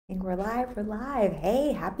think we're live. We're live.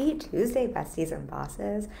 Hey, happy Tuesday, besties and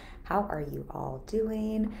bosses. How are you all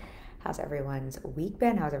doing? How's everyone's week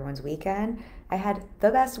been? How's everyone's weekend? I had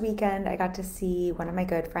the best weekend. I got to see one of my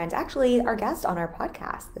good friends, actually, our guest on our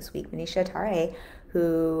podcast this week, Manisha Tare,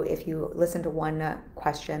 who, if you listen to one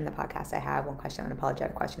question, the podcast I have, one question on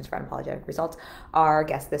unapologetic questions for unapologetic results, our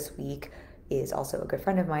guest this week is also a good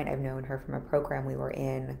friend of mine. I've known her from a program we were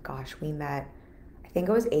in. Gosh, we met, I think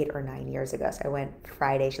it was 8 or 9 years ago. So I went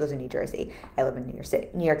Friday. She lives in New Jersey. I live in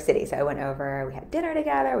New York City. So I went over. We had dinner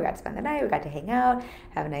together. We got to spend the night. We got to hang out,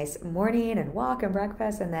 have a nice morning and walk and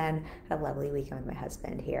breakfast, and then had a lovely weekend with my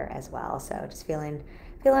husband here as well. So just feeling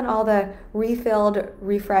all the refilled,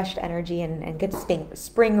 refreshed energy and good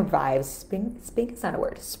spring vibes. Spring is not a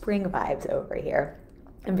word. Spring vibes over here.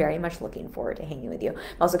 I'm very much looking forward to hanging with you.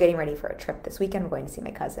 I'm also getting ready for a trip this weekend. We're going to see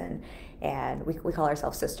my cousin, and we call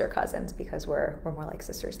ourselves sister cousins because we're more like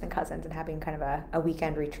sisters than cousins, and having kind of a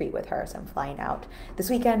weekend retreat with her. So I'm flying out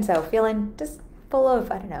this weekend. So feeling just full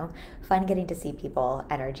of, I don't know, fun getting to see people,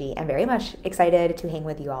 energy, and very much excited to hang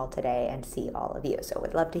with you all today and see all of you. So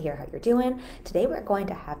would love to hear how you're doing. Today we're going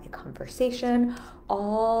to have a conversation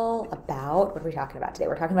all about, what are we talking about today?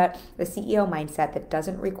 We're talking about the CEO mindset that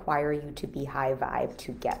doesn't require you to be high vibe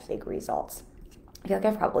to get big results. I feel like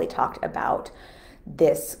I've probably talked about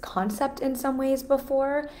this concept in some ways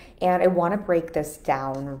before, and I want to break this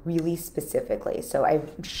down really specifically. So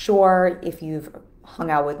I'm sure if you've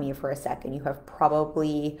hung out with me for a second, you have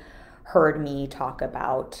probably heard me talk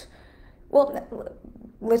about, well,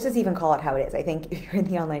 let's just even call it how it is. I think if you're in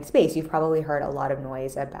the online space, you've probably heard a lot of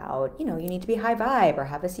noise about, you need to be high vibe or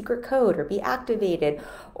have a secret code or be activated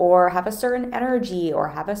or have a certain energy or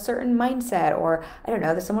have a certain mindset, or I don't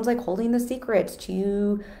know, that someone's like holding the secrets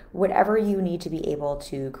to whatever you need to be able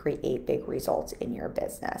to create big results in your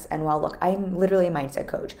business. And while, look, I'm literally a mindset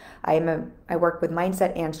coach. I work with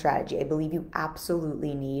mindset and strategy. I believe you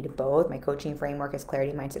absolutely need both. My coaching framework is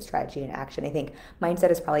clarity, mindset, strategy, and action. I think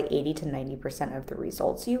mindset is probably 80 to 90% of the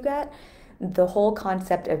results you get. The whole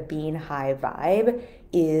concept of being high vibe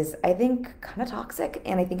is, I think, kind of toxic,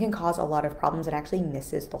 and I think can cause a lot of problems and actually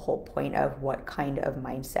misses the whole point of what kind of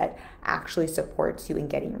mindset actually supports you in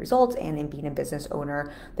getting results and in being a business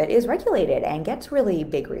owner that is regulated and gets really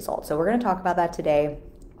big results. So we're going to talk about that today,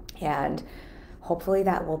 and hopefully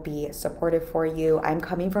that will be supportive for you. I'm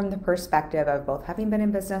coming from the perspective of both having been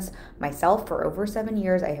in business myself for over 7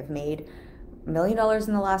 years. I have made $1 million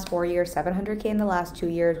in the last 4 years, 700K in the last 2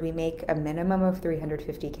 years. We make a minimum of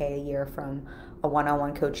 350K a year from a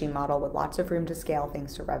one-on-one coaching model with lots of room to scale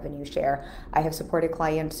thanks to revenue share. I have supported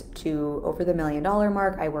clients to over the $1 million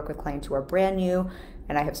mark. I work with clients who are brand new,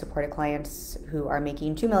 and I have supported clients who are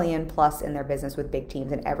making 2 million plus in their business with big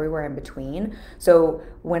teams and everywhere in between. So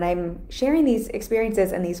when I'm sharing these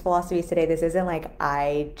experiences and these philosophies today, this isn't like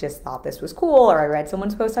I just thought this was cool, or I read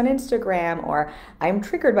someone's post on Instagram, or I'm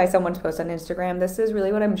triggered by someone's post on Instagram. This is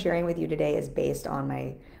really what I'm sharing with you today is based on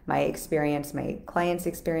my experience, my client's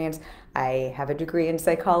experience. I have a degree in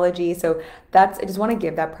psychology. So I just want to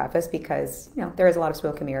give that preface because, there is a lot of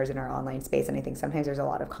smoke and mirrors in our online space. And I think sometimes there's a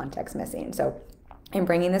lot of context missing. So I'm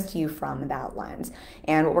bringing this to you from that lens.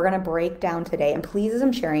 And what we're going to break down today, and please, as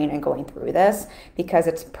I'm sharing and going through this, because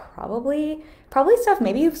it's probably stuff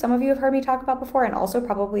maybe some of you have heard me talk about before, and also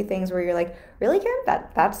probably things where you're like, really, Kim?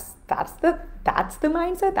 That's the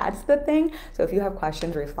mindset, that's the thing. So if you have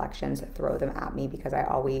questions, reflections, throw them at me because I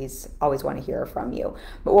always want to hear from you.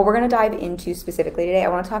 But what we're going to dive into specifically today, I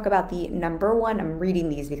want to talk about the number one, I'm reading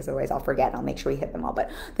these because otherwise I'll forget and I'll make sure we hit them all, but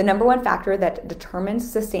the number one factor that determines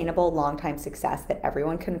sustainable long-time success that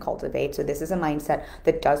everyone can cultivate. So this is a mindset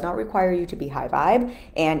that does not require you to be high vibe,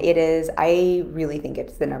 and I really think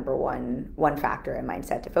it's the number one factor in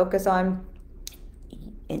mindset to focus on.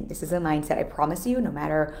 And this is a mindset, I promise you, no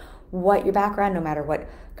matter what your background, no matter what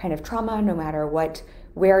kind of trauma, no matter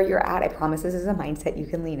where you're at, I promise this is a mindset you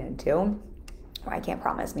can lean into. Or I can't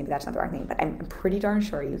promise, maybe that's not the wrong thing, but I'm pretty darn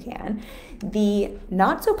sure you can. The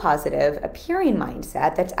not so positive appearing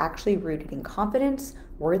mindset that's actually rooted in confidence,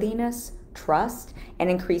 worthiness, trust, and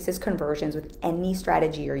increases conversions with any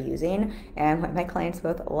strategy you're using. And my clients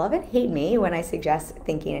both love it, hate me when I suggest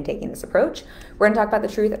thinking and taking this approach. We're going to talk about the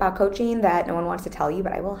truth about coaching that no one wants to tell you,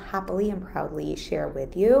 but I will happily and proudly share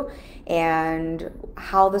with you, and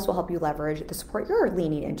how this will help you leverage the support you're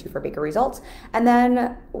leaning into for bigger results. And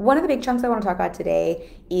then one of the big chunks I want to talk about today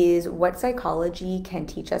is what psychology can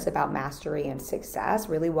teach us about mastery and success,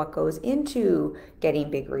 really what goes into getting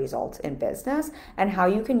big results in business, and how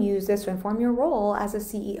you can use this to inform your role as a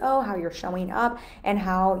CEO, how you're showing up, and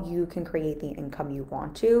how you can create the income you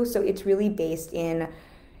want to. So it's really based in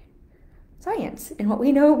science and what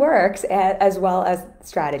we know works, as well as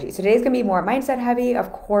strategy. So today's gonna be more mindset heavy.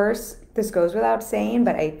 Of course, this goes without saying,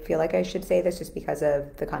 but I feel like I should say this just because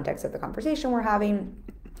of the context of the conversation we're having.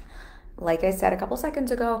 Like I said a couple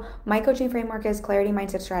seconds ago, my coaching framework is clarity,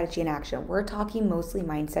 mindset, strategy, and action. We're talking mostly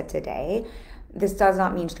mindset today. This does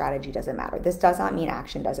not mean strategy doesn't matter. This does not mean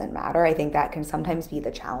action doesn't matter. I think that can sometimes be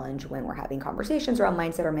the challenge when we're having conversations around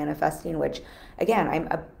mindset or manifesting, which, again, I'm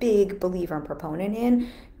a big believer and proponent in,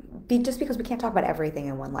 just because we can't talk about everything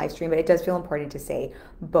in one live stream, but it does feel important to say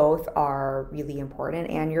both are really important.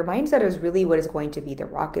 And your mindset is really what is going to be the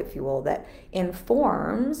rocket fuel that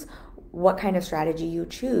informs what kind of strategy you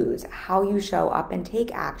choose, how you show up and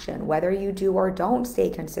take action, whether you do or don't stay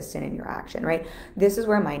consistent in your action, right? This is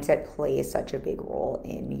where mindset plays such a big role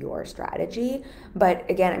in your strategy. But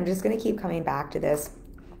again, I'm just going to keep coming back to this.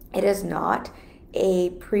 It is not a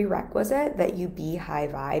prerequisite that you be high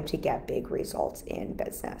vibe to get big results in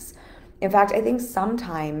business. In fact, I think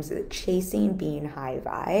sometimes chasing being high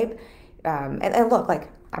vibe, and look,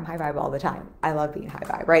 like, I'm high vibe all the time. I love being high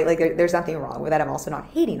vibe, right? Like there's nothing wrong with that. I'm also not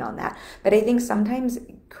hating on that. But I think sometimes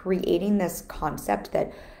creating this concept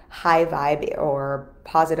that high vibe or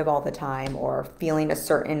positive all the time or feeling a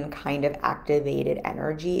certain kind of activated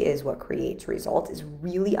energy is what creates results is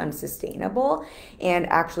really unsustainable and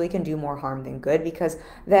actually can do more harm than good, because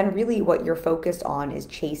then really what you're focused on is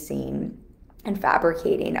chasing and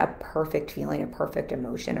fabricating a perfect feeling, a perfect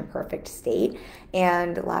emotion, a perfect state.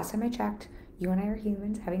 And last time I checked, you and I are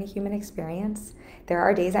humans having a human experience. There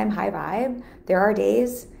are days I'm high vibe. There are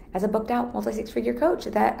days as a booked out multi-six-figure coach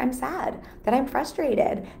that I'm sad, that I'm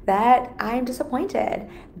frustrated, that I'm disappointed,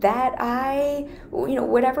 that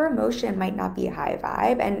whatever emotion might not be high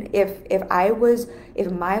vibe. And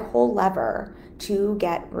if my whole lever to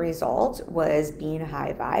get results was being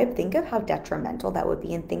high vibe, think of how detrimental that would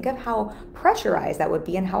be, and think of how pressurized that would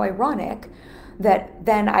be, and how ironic that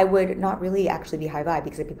then I would not really actually be high vibe,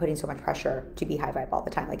 because I'd be putting so much pressure to be high vibe all the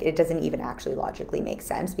time. Like, it doesn't even actually logically make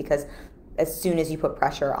sense, because as soon as you put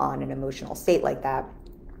pressure on an emotional state like that,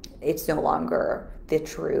 it's no longer the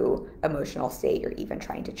true emotional state you're even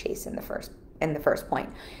trying to chase in the first point.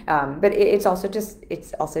 But it's also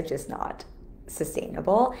just not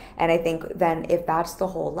sustainable. And I think then if that's the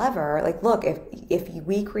whole lever, like, look, if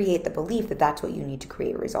we create the belief that that's what you need to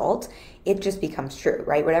create results, it just becomes true,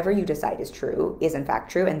 right? Whatever you decide is true is in fact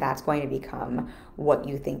true, and that's going to become what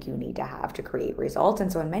you think you need to have to create results.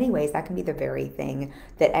 And so in many ways, that can be the very thing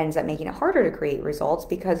that ends up making it harder to create results,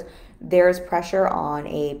 because there's pressure on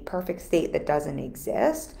a perfect state that doesn't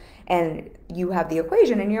exist. And you have the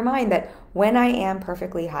equation in your mind that when I am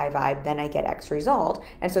perfectly high vibe, then I get X result.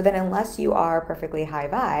 And so then unless you are perfectly high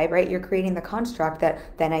vibe, right, you're creating the construct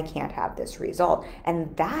that then I can't have this result.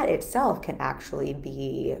 And that itself can actually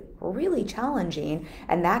be really challenging.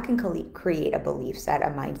 And that can create a belief set, a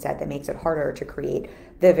mindset that makes it harder to create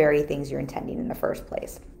the very things you're intending in the first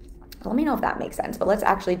place. Let me know if that makes sense, but let's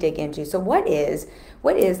actually dig into, so what is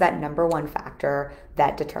that number one factor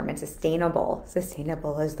that determines sustainable?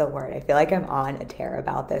 Sustainable is the word. I feel like I'm on a tear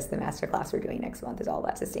about this. The masterclass we're doing next month is all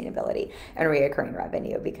about sustainability and recurring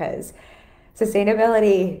revenue, because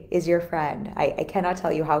sustainability is your friend. I cannot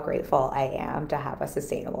tell you how grateful I am to have a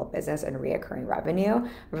sustainable business and recurring revenue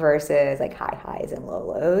versus like high highs and low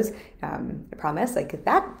lows. I promise, like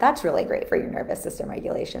that's really great for your nervous system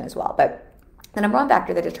regulation as well. But the number one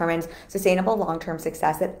factor that determines sustainable long-term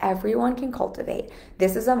success that everyone can cultivate.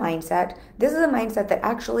 This is a mindset that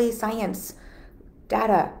actually science,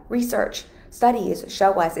 data, research, studies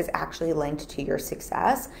show us is actually linked to your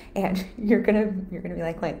success. And you're gonna be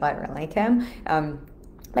like, wait, what? Really like him?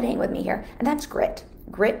 But hang with me here. And that's grit.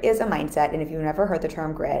 Grit is a mindset, and if you've never heard the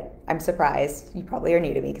term grit, I'm surprised. You probably are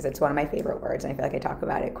new to me, because it's one of my favorite words, and I feel like I talk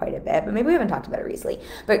about it quite a bit, but maybe we haven't talked about it recently.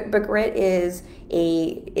 But grit is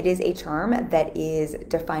a term that is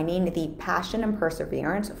defining the passion and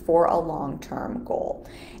perseverance for a long-term goal.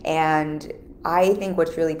 And I think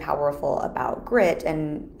what's really powerful about grit,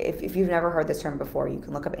 and if you've never heard this term before, you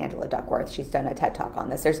can look up Angela Duckworth. She's done a TED Talk on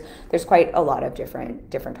this. There's quite a lot of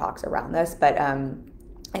different talks around this, but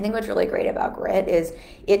I think what's really great about grit is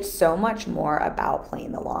it's so much more about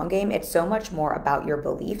playing the long game. It's so much more about your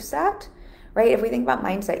belief set, right? If we think about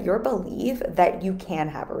mindset, your belief that you can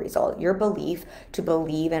have a result, your belief to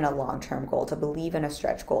believe in a long-term goal, to believe in a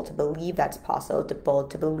stretch goal, to believe that's possible,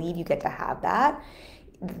 to believe you get to have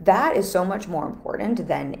that is so much more important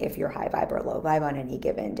than if you're high vibe or low vibe on any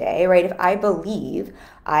given day, right? If I believe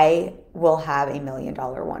I will have $1 million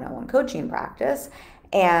one-on-one coaching practice,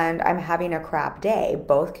 and I'm having a crap day,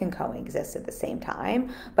 both can coexist at the same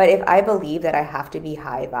time. But if I believe that I have to be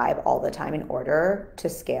high vibe all the time in order to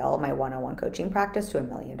scale my one-on-one coaching practice to $1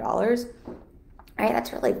 million, right?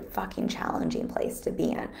 That's a really fucking challenging place to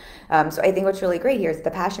be in. So I think what's really great here is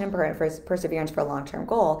the passion and perseverance for a long-term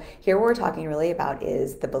goal. Here what we're talking really about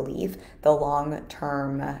is the belief, the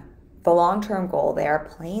long-term goal there,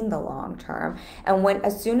 playing the long term. And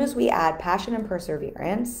as soon as we add passion and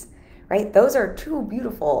perseverance, right? Those are two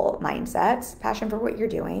beautiful mindsets. Passion for what you're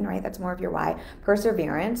doing, right? That's more of your why.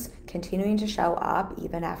 Perseverance, continuing to show up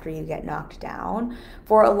even after you get knocked down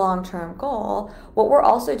for a long-term goal. What we're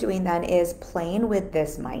also doing then is playing with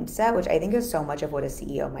this mindset, which I think is so much of what a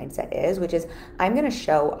CEO mindset is, which is I'm going to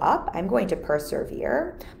show up, I'm going to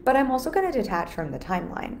persevere, but I'm also going to detach from the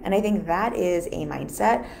timeline. And I think that is a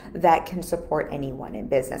mindset that can support anyone in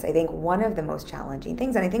business. I think one of the most challenging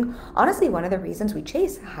things, and I think honestly one of the reasons we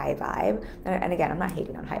chase high vibe, and again, I'm not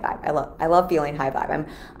hating on high vibe. I love feeling high vibe.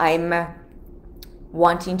 I'm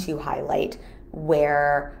wanting to highlight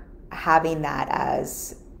where having that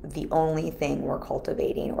as the only thing we're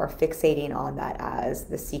cultivating or fixating on that as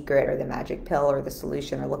the secret or the magic pill or the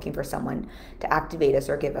solution or looking for someone to activate us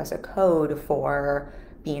or give us a code for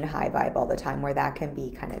being high vibe all the time, where that can be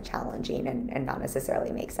kind of challenging and not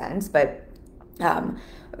necessarily make sense. But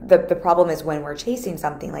the problem is when we're chasing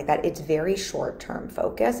something like that, it's very short-term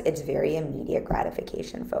focus. It's very immediate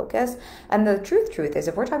gratification focus. And the truth is,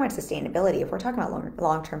 if we're talking about sustainability, if we're talking about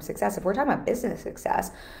long-term success, if we're talking about business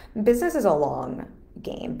success, business is a long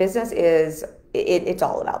game. Business is, it's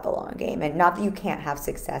all about the long game. And not that you can't have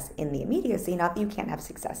success in the immediacy, not that you can't have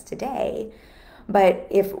success today. But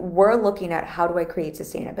if we're looking at how do I create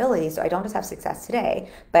sustainability, so I don't just have success today,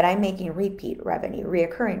 but I'm making repeat revenue,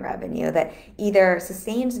 reoccurring revenue that either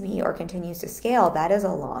sustains me or continues to scale, that is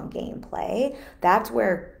a long game play. That's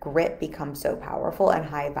where grit becomes so powerful, and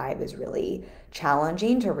high vibe is really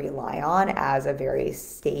challenging to rely on as a very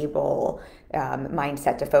stable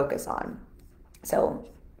mindset to focus on. So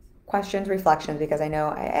questions, reflections, because I know,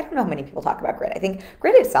 I don't know how many people talk about grit. I think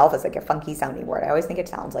grit itself is like a funky sounding word. I always think it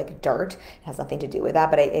sounds like dirt. It has nothing to do with that.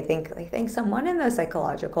 But I think someone in the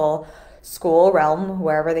psychological school realm,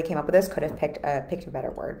 wherever they came up with this, could have picked a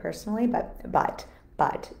better word personally. But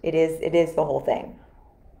it is the whole thing.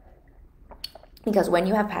 Because when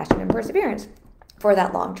you have passion and perseverance for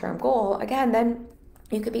that long-term goal, again, then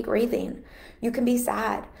you could be grieving. You can be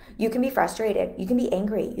sad. You can be frustrated. You can be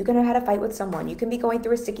angry. You can have had a fight with someone. You can be going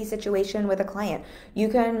through a sticky situation with a client. You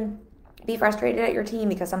can be frustrated at your team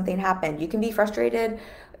because something happened. You can be frustrated,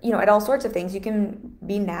 at all sorts of things. You can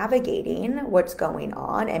be navigating what's going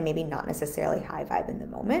on and maybe not necessarily high vibe in the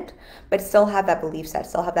moment, but still have that belief set,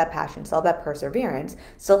 still have that passion, still have that perseverance,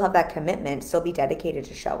 still have that commitment, still be dedicated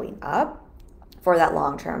to showing up for that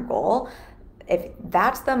long-term goal. If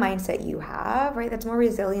that's the mindset you have, right, that's more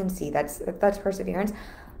resiliency, that's perseverance,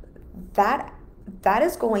 that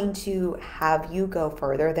is going to have you go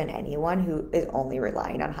further than anyone who is only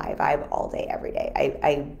relying on high vibe all day, every day.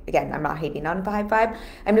 Again, I'm not hating on high vibe.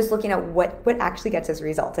 I'm just looking at what actually gets us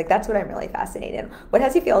results. Like, that's what I'm really fascinated in. What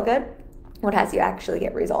has you feel good? What has you actually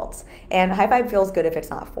get results? And high vibe feels good if it's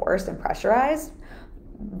not forced and pressurized.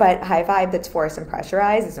 But high vibe that's forced and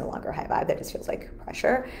pressurized is no longer high vibe. That just feels like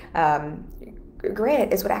pressure.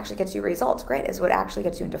 Grit is what actually gets you results. Grit is what actually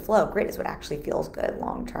gets you into flow. Grit is what actually feels good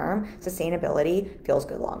long term. Sustainability feels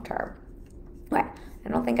good long term. Okay, I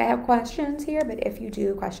don't think I have questions here, but if you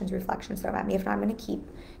do, questions, reflections, throw them at me. If not, I'm going to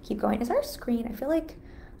keep going. Is our screen? I feel like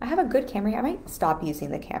I have a good camera here. I might stop using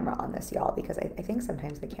the camera on this, y'all, because I think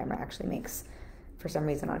sometimes the camera actually makes, for some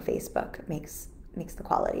reason on Facebook, makes the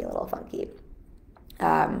quality a little funky.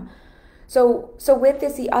 So with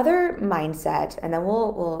this, the other mindset, and then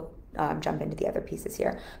we'll jump into the other pieces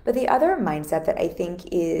here. But the other mindset that I think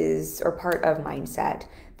is, or part of mindset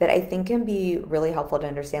that I think can be really helpful to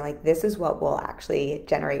understand, like, this is what will actually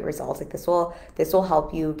generate results. Like, this will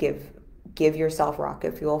help you give yourself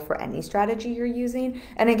rocket fuel for any strategy you're using.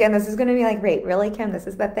 And again, this is going to be like, wait, really, Kim, this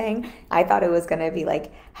is the thing? I thought it was going to be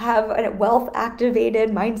like, have a wealth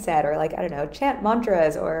activated mindset, or like, I don't know, chant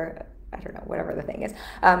mantras, or I don't know, whatever the thing is.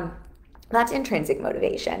 That's intrinsic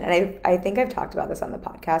motivation. And I think I've talked about this on the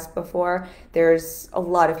podcast before. There's a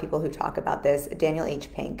lot of people who talk about this. Daniel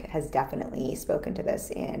H. Pink has definitely spoken to this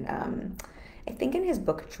in, I think in his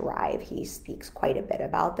book Drive, he speaks quite a bit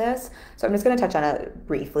about this. So I'm just going to touch on it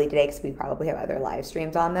briefly today because we probably have other live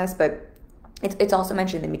streams on this. But it's also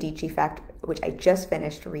mentioned in the Medici Effect, which I just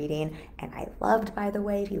finished reading and I loved, by the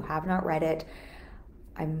way, if you have not read it.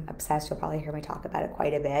 I'm obsessed. You'll probably hear me talk about it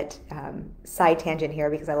quite a bit. Side tangent here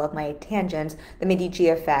because I love my tangents. The Medici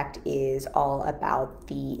effect is all about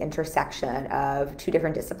the intersection of two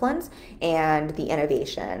different disciplines and the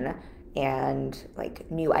innovation and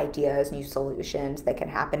like new ideas, new solutions that can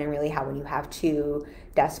happen, and really how when you have two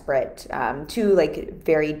desperate, two like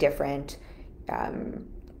very different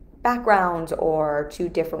backgrounds or two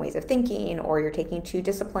different ways of thinking, or you're taking two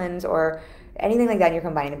disciplines or anything like that and you're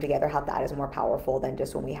combining them together, how that is more powerful than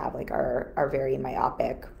just when we have like our very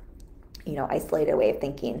myopic, isolated way of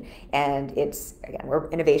thinking. And it's, again, where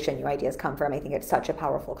innovation, new ideas come from. I think it's such a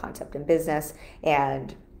powerful concept in business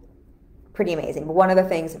and pretty amazing. But one of the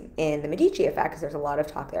things in the Medici effect, because there's a lot of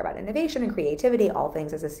talk there about innovation and creativity, all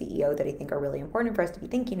things as a CEO that I think are really important for us to be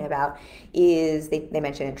thinking about, is they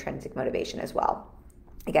mention intrinsic motivation as well.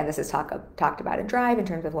 Again, this is talked about in Drive in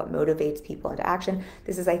terms of what motivates people into action.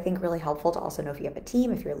 This is, I think, really helpful to also know if you have a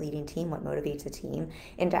team, if you're a leading team, what motivates a team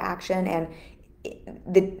into action. And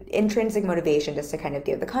the intrinsic motivation, just to kind of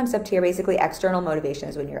give the concept here, basically external motivation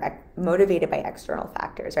is when you're motivated by external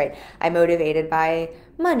factors, right? I'm motivated by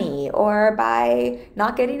money, or by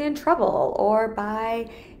not getting in trouble, or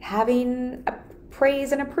by having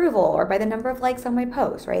praise and approval, or by the number of likes on my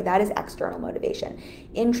post, right? That is external motivation.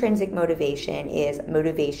 Intrinsic motivation is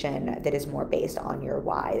motivation that is more based on your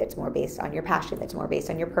why, that's more based on your passion, that's more based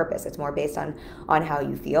on your purpose, it's more based on how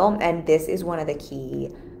you feel. And this is one of the key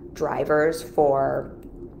drivers for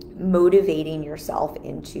motivating yourself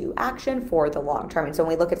into action for the long term. And so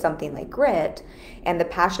when we look at something like grit and the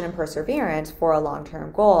passion and perseverance for a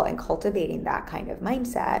long-term goal and cultivating that kind of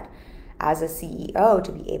mindset, as a CEO,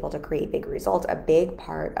 to be able to create big results, a big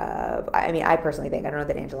part of, I personally think, I don't know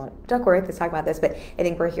that Angela Duckworth is talking about this, but I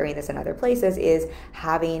think we're hearing this in other places, is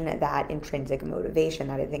having that intrinsic motivation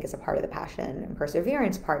that I think is a part of the passion and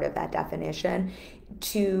perseverance part of that definition,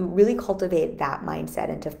 to really cultivate that mindset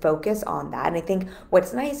and to focus on that. And I think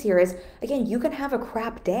what's nice here is, again, you can have a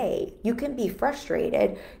crap day. You can be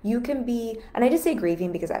frustrated. You can be, and I just say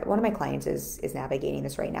grieving because one of my clients is navigating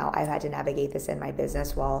this right now. I've had to navigate this in my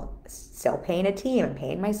business while still paying a team and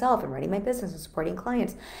paying myself and running my business and supporting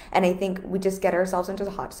clients. And I think we just get ourselves into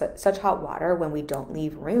such hot water when we don't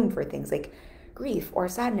leave room for things like grief or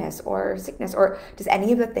sadness or sickness or just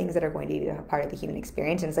any of the things that are going to be a part of the human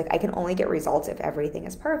experience. And it's like, I can only get results if everything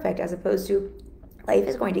is perfect, as opposed to life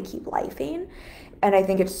is going to keep lifing. And I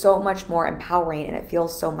think it's so much more empowering, and it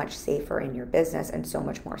feels so much safer in your business and so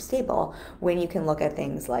much more stable when you can look at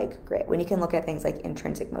things like grit, when you can look at things like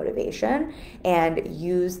intrinsic motivation and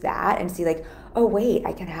use that and see like, oh wait,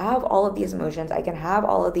 I can have all of these emotions, I can have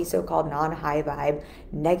all of these so-called non-high vibe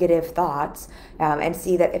negative thoughts, and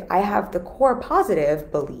see that if I have the core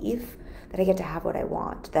positive belief that I get to have what I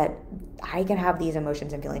want, that I can have these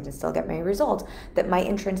emotions and feelings and still get my results, that my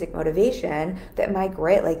intrinsic motivation, that my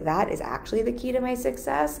grit, like that is actually the key to my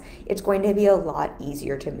success, it's going to be a lot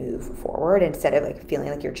easier to move forward instead of like feeling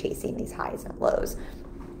like you're chasing these highs and lows,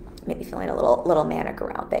 maybe feeling a little manic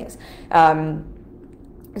around things.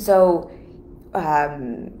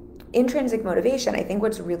 Intrinsic motivation, I think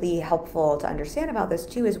what's really helpful to understand about this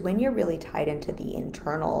too is when you're really tied into the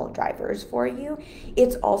internal drivers for you,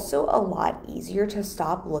 it's also a lot easier to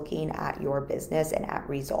stop looking at your business and at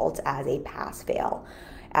results as a pass-fail,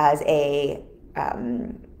 as a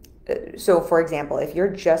so for example, if you're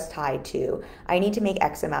just tied to, I need to make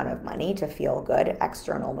X amount of money to feel good,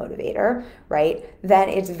 external motivator, right? Then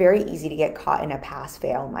it's very easy to get caught in a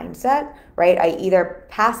pass-fail mindset, right? I either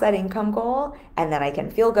pass that income goal and then I can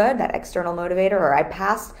feel good, that external motivator, or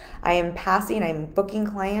I'm booking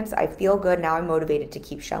clients, I feel good, now I'm motivated to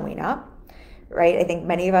keep showing up. Right? I think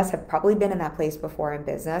many of us have probably been in that place before in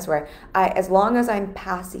business where as long as I'm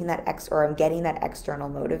passing that or I'm getting that external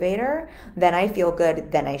motivator, then I feel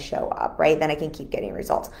good, then I show up, right? Then I can keep getting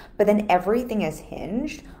results. But then everything is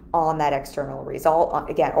hinged on that external result,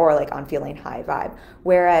 again, or like on feeling high vibe.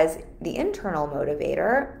 Whereas the internal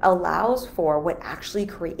motivator allows for what actually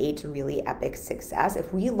creates really epic success.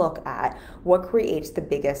 If we look at what creates the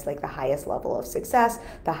biggest, like the highest level of success,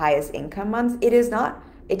 the highest income months,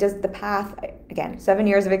 it does the path, again, 7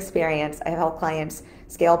 years of experience. I've helped clients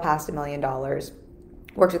scale past $1 million,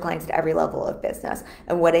 worked with clients at every level of business.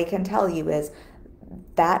 And what I can tell you is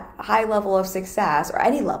that high level of success, or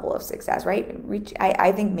any level of success, right?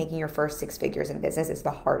 I think making your first 6 figures in business is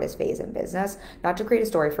the hardest phase in business. Not to create a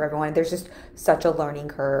story for everyone, there's just such a learning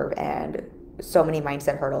curve and so many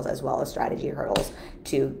mindset hurdles as well as strategy hurdles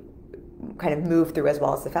to kind of move through, as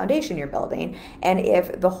well as the foundation you're building. And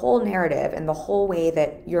if the whole narrative and the whole way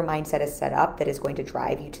that your mindset is set up that is going to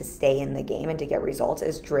drive you to stay in the game and to get results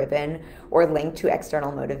is driven or linked to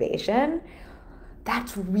external motivation,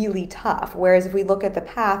 that's really tough. Whereas if we look at the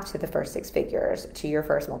path to the first six figures, to your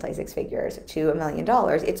first multi six figures, to $1 million,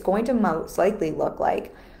 it's going to most likely look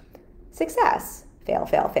like success, fail,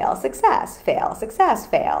 fail, fail, success, fail, success,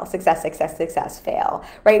 fail, success, success, success, fail,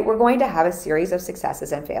 right? We're going to have a series of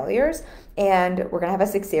successes and failures, and we're going to have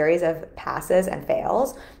a series of passes and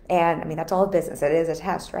fails. And I mean, that's all business. It is a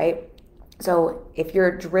test, right? So if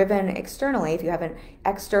you're driven externally, if you have an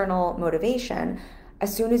external motivation,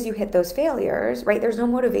 as soon as you hit those failures, right, there's no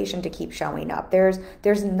motivation to keep showing up. There's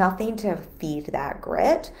nothing to feed that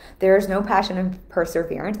grit. There's no passion and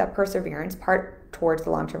perseverance. That perseverance part towards the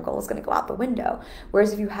long-term goal is going to go out the window.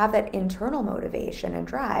 Whereas if you have that internal motivation and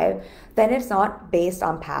drive, then it's not based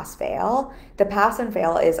on pass fail. The pass and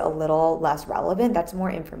fail is a little less relevant. That's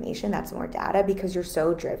more information, that's more data, because you're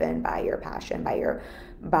so driven by your passion,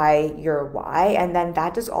 by your why, and then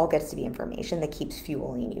that just all gets to be information that keeps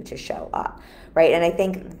fueling you to show up, right? And I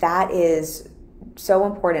think that is so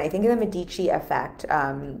important. I think in the Medici effect,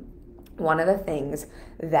 one of the things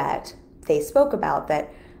that they spoke about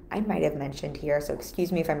that I might have mentioned here, so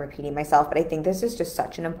excuse me if I'm repeating myself, but I think this is just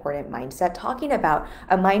such an important mindset, talking about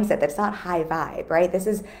a mindset that's not high vibe, right? This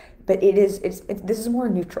is more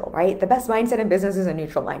neutral, right? The best mindset in business is a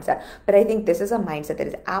neutral mindset, but I think this is a mindset that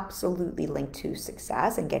is absolutely linked to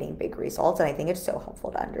success and getting big results. And I think it's so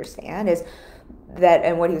helpful to understand is that,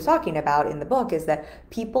 and what he was talking about in the book is that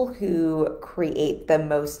people who create the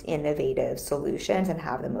most innovative solutions and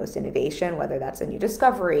have the most innovation, whether that's a new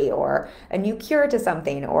discovery or a new cure to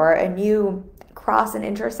something or a new cross and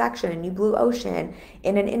intersection, a new blue ocean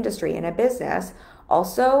in an industry, in a business,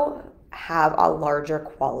 also have a larger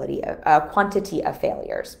quantity of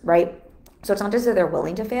failures, right? So it's not just that they're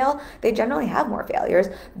willing to fail, they generally have more failures.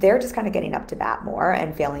 They're just kind of getting up to bat more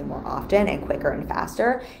and failing more often and quicker and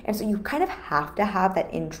faster. And so you kind of have to have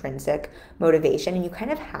that intrinsic motivation, and you kind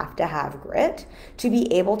of have to have grit to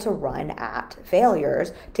be able to run at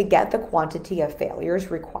failures to get the quantity of failures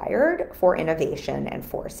required for innovation and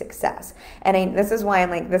for success. And this is why I'm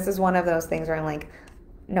like, this is one of those things where I'm like,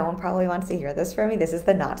 no one probably wants to hear this from me. This is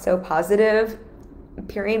the not so positive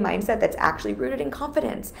Purian mindset that's actually rooted in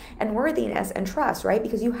confidence and worthiness and trust, right?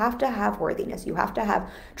 Because you have to have worthiness, you have to have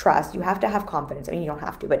trust, you have to have confidence. I mean, you don't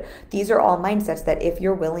have to, but these are all mindsets that if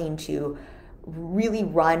you're willing to really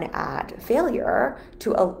run at failure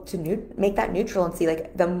to make that neutral and see,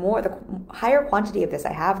 like, the higher quantity of this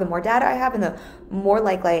I have, the more data I have, and the more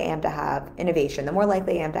likely I am to have innovation, the more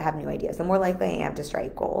likely I am to have new ideas, the more likely I am to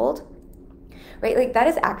strike gold. Right? Like, that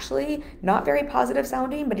is actually not very positive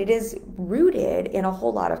sounding, but it is rooted in a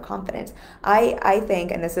whole lot of confidence. I think,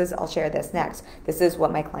 and I'll share this next, this is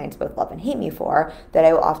what my clients both love and hate me for, that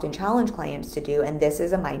I will often challenge clients to do. And this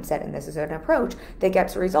is a mindset and this is an approach that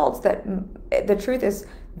gets results that the truth is,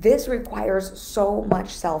 this requires so much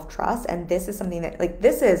self-trust. And this is something that, like,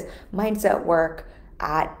 this is mindset work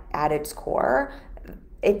at its core.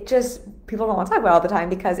 It just, people don't want to talk about it all the time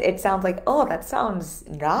because it sounds like, oh, that sounds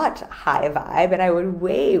not high vibe. And I would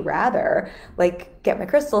way rather, like, get my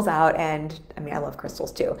crystals out. And I mean, I love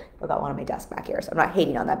crystals too. I've got one on my desk back here, so I'm not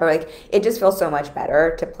hating on that, but like, it just feels so much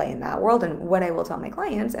better to play in that world. And what I will tell my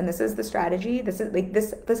clients, and this is the strategy,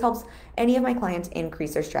 this helps any of my clients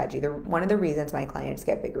increase their strategy. One of the reasons my clients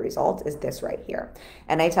get big results is this right here.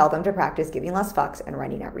 And I tell them to practice giving less fucks and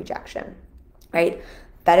running at rejection, right?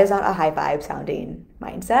 That is not a high vibe sounding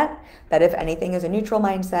mindset. That, if anything, is a neutral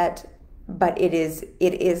mindset, but it is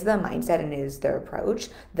the mindset and it is the approach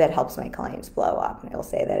that helps my clients blow up. And I will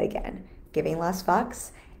say that again, giving less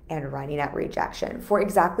fucks and running at rejection for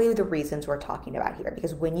exactly the reasons we're talking about here.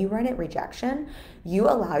 Because when you run at rejection, you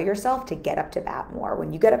allow yourself to get up to bat more.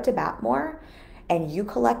 When you get up to bat more and you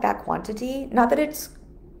collect that quantity, not that it's,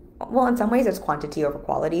 well, in some ways it's quantity over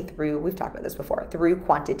quality we've talked about this before, through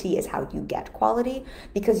quantity is how you get quality,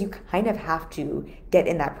 because you kind of have to get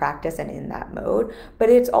in that practice and in that mode. But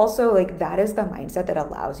it's also like, that is the mindset that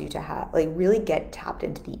allows you to have, like, really get tapped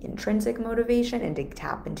into the intrinsic motivation and to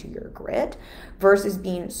tap into your grit versus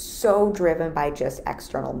being so driven by just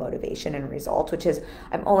external motivation and results, which is,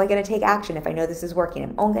 I'm only going to take action if I know this is working.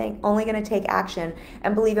 I'm only going to take action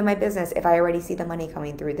and believe in my business if I already see the money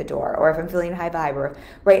coming through the door, or if I'm feeling high vibe, or,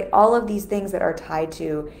 right? All of these things that are tied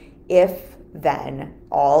to if then,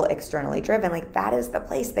 all externally driven, like, that is the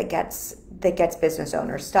place that gets business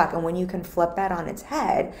owners stuck. And when you can flip that on its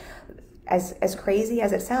head, as crazy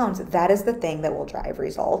as it sounds, that is the thing that will drive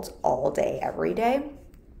results all day, every day.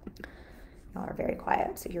 Y'all are very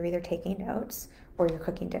quiet, so you're either taking notes or you're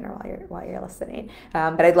cooking dinner while you're listening.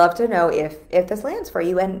 But I'd love to know if this lands for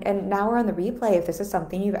you. And now we're on the replay. If this is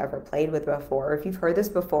something you've ever played with before, or if you've heard this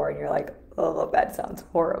before and you're like, oh, that sounds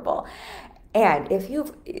horrible. And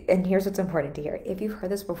and here's what's important to hear. If you've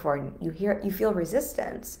heard this before and you feel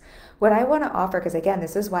resistance, what I want to offer, because again,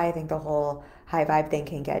 this is why I think the whole high vibe thing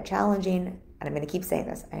can get challenging. And I'm going to keep saying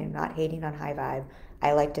this. I am not hating on high vibe.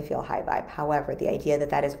 I like to feel high vibe. However, the idea that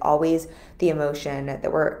that is always the emotion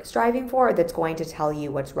that we're striving for that's going to tell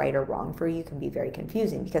you what's right or wrong for you can be very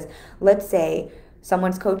confusing. Because let's say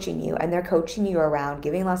someone's coaching you and they're coaching you around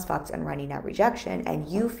giving less fucks and running at rejection, and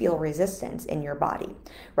you feel resistance in your body,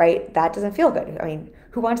 right? That doesn't feel good. I mean,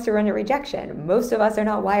 who wants to run at rejection? Most of us are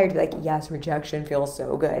not wired to be like, yes, rejection feels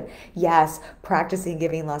so good. Yes, practicing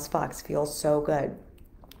giving less fucks feels so good,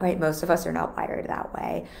 right? Most of us are not wired that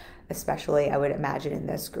way, especially I would imagine in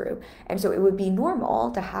this group. And so it would be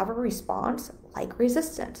normal to have a response like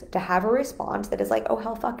resistance, to have a response that is like, oh,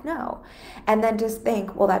 hell fuck no. And then just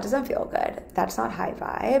think, well, that doesn't feel good. That's not high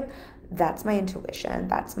vibe. That's my intuition.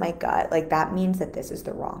 That's my gut. Like that means that this is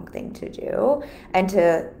the wrong thing to do. And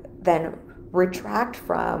to then retract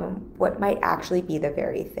from what might actually be the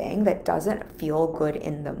very thing that doesn't feel good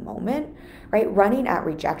in the moment, right? Running at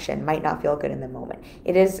rejection might not feel good in the moment.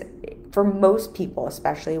 It is for most people,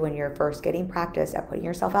 especially when you're first getting practice at putting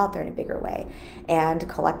yourself out there in a bigger way and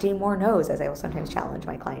collecting more no's, as I will sometimes challenge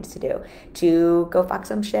my clients to do, to go fuck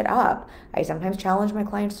some shit up. I sometimes challenge my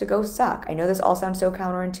clients to go suck. I know this all sounds so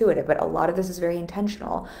counterintuitive, but a lot of this is very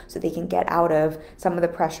intentional so they can get out of some of the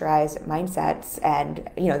pressurized mindsets and,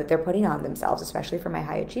 that they're putting on themselves, especially for my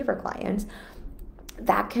high achiever clients.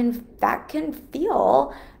 That can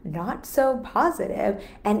feel not so positive,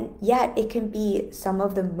 and yet it can be some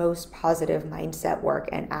of the most positive mindset work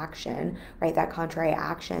and action, right? That contrary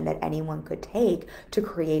action that anyone could take to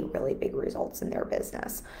create really big results in their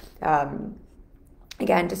business.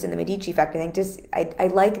 Again, just in the Medici effect, I think I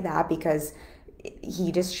like that because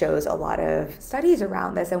he just shows a lot of studies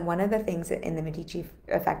around this. And one of the things that in the Medici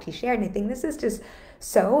effect he shared, and I think this is just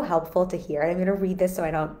so helpful to hear, and I'm going to read this so I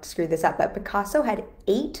don't screw this up, but Picasso had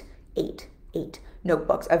eight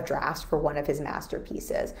notebooks of drafts for one of his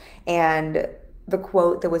masterpieces. And the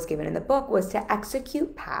quote that was given in the book was to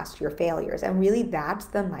execute past your failures. And really that's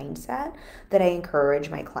the mindset that I encourage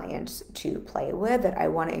my clients to play with, that I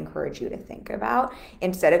want to encourage you to think about,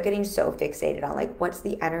 instead of getting so fixated on like, what's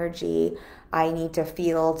the energy I need to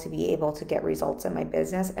feel to be able to get results in my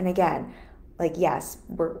business. And again, like, yes,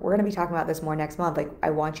 we're going to be talking about this more next month. Like,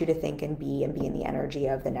 I want you to think and be in the energy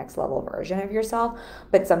of the next level version of yourself.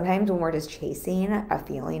 But sometimes when we're just chasing a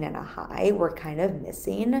feeling and a high, we're kind of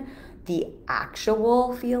missing the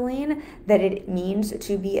actual feeling that it means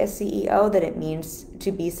to be a CEO, that it means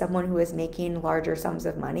to be someone who is making larger sums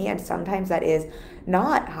of money. And sometimes that is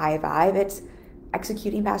not high vibe. It's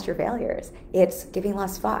executing past your failures. It's giving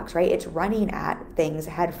less fucks, right? It's running at things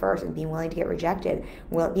head first and being willing to get rejected,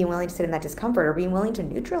 being willing to sit in that discomfort, or being willing to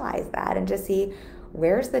neutralize that and just see,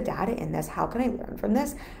 where's the data in this? How can I learn from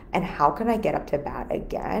this? And how can I get up to bat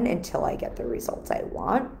again until I get the results I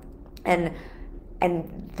want? And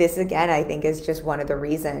this, again, I think is just one of the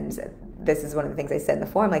reasons, this is one of the things I said in the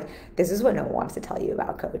forum, like, this is what no one wants to tell you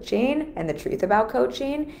about coaching and the truth about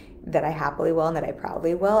coaching, that I happily will and that I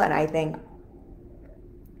proudly will. And I think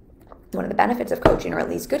one of the benefits of coaching, or at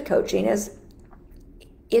least good coaching, is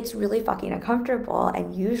it's really fucking uncomfortable.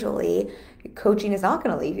 And usually coaching is not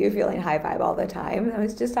going to leave you feeling high vibe all the time. I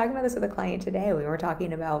was just talking about this with a client today. We were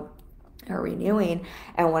talking about her renewing,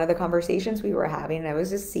 and one of the conversations we were having, and I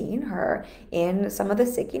was just seeing her in some of the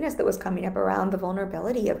sickiness that was coming up around the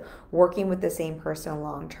vulnerability of working with the same person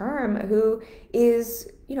long term, who is,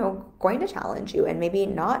 going to challenge you and maybe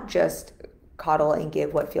not just coddle and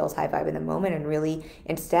give what feels high vibe in the moment, and really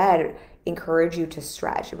instead encourage you to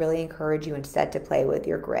stretch, really encourage you instead to play with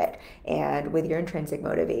your grit and with your intrinsic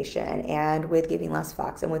motivation and with giving less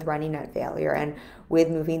fucks and with running at failure and with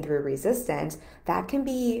moving through resistance. That can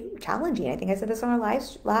be challenging. I think I said this on our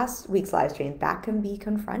last week's live stream. That can be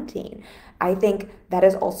confronting. I think that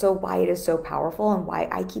is also why it is so powerful and why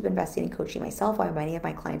I keep investing in coaching myself, why many of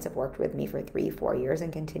my clients have worked with me for 3-4 years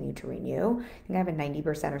and continue to renew. I think I have a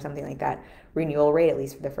 90% or something like that renewal rate, at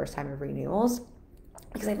least for the first time of renewals.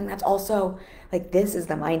 Because I think that's also, like, this is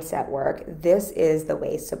the mindset work. This is the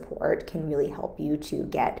way support can really help you to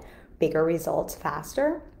get bigger results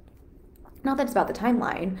faster. Not that it's about the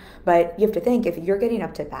timeline, but you have to think, if you're getting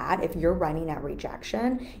up to bat, if you're running at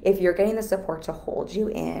rejection, if you're getting the support to hold you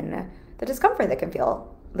in the discomfort that can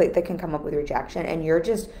feel, like, that can come up with rejection, and you're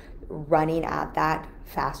just running at that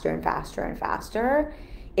faster and faster and faster,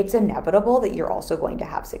 it's inevitable that you're also going to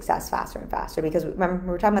have success faster and faster. Because remember,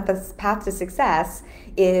 we're talking about this path to success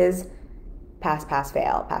is pass, pass,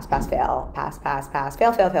 fail, pass, pass, fail, pass, pass, pass,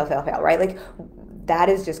 fail, fail, fail, fail, fail, right? Like, that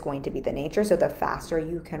is just going to be the nature. So the faster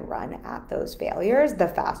you can run at those failures, the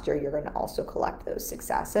faster you're going to also collect those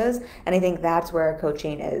successes. And I think that's where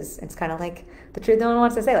coaching is. It's kind of like the truth no one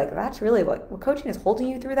wants to say, like, that's really what coaching is, holding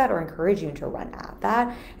you through that or encouraging you to run at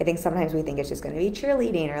that. I think sometimes we think it's just going to be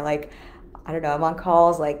cheerleading or like, I don't know, I'm on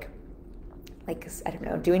calls like I don't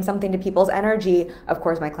know, doing something to people's energy. Of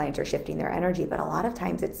course, my clients are shifting their energy, but a lot of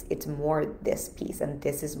times it's more this piece, and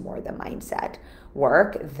this is more the mindset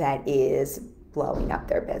work that is blowing up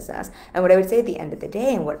their business. And what I would say at the end of the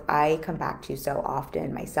day, and what I come back to so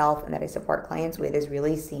often myself and that I support clients with, is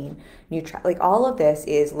really seeing like all of this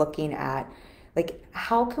is looking at like,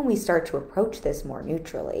 how can we start to approach this more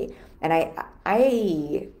neutrally? And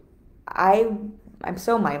I'm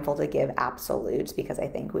so mindful to give absolutes because I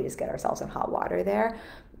think we just get ourselves in hot water there.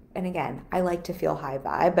 And again, I like to feel high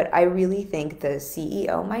vibe, but I really think the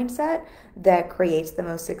CEO mindset that creates the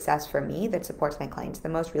most success for me, that supports my clients the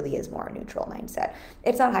most, really is more a neutral mindset.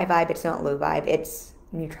 It's not high vibe, it's not low vibe, it's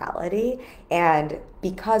neutrality. And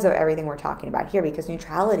because of everything we're talking about here, because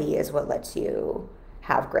neutrality is what lets you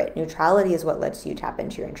have grit. Neutrality is what lets you tap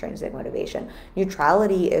into your intrinsic motivation.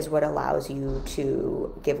 Neutrality is what allows you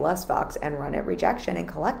to give less fucks and run at rejection and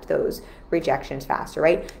collect those rejections faster,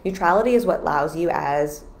 right? Neutrality is what allows you,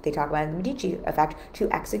 as they talk about in the Medici effect,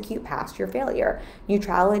 to execute past your failure.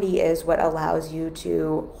 Neutrality is what allows you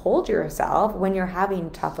to hold yourself when you're having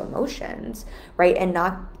tough emotions, right? And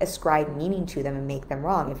not ascribe meaning to them and make them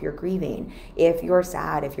wrong. If you're grieving, if you're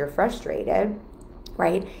sad, if you're frustrated,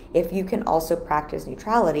 right? If you can also practice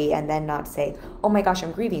neutrality and then not say, oh my gosh,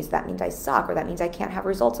 I'm grieving, so that means I suck, or that means I can't have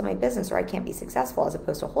results in my business, or I can't be successful, as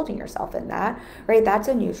opposed to holding yourself in that, right? That's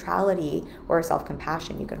a neutrality or a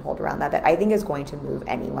self-compassion you can hold around that I think is going to move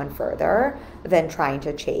anyone further than trying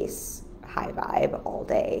to chase high vibe all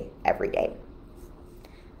day, every day.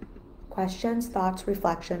 Questions, thoughts,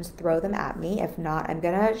 reflections, throw them at me. If not, I'm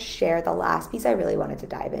going to share the last piece I really wanted to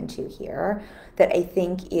dive into here that I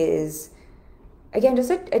think is, again,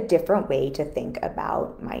 just a different way to think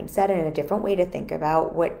about mindset and a different way to think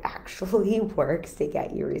about what actually works to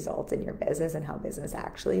get you results in your business and how business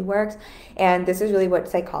actually works. And this is really what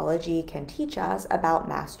psychology can teach us about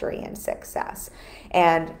mastery and success.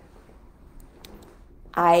 And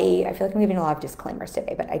I feel like I'm giving a lot of disclaimers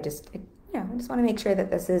today, but I just want to make sure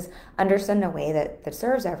that this is understood in a way that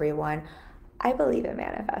serves everyone. I believe in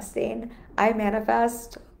manifesting. I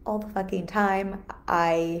manifest all the fucking time.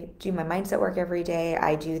 I do my mindset work every day.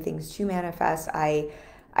 I do things to manifest. I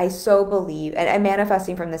so believe, and I'm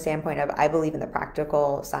manifesting from the standpoint of, I believe in the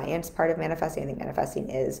practical science part of manifesting. I think manifesting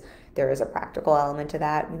there is a practical element to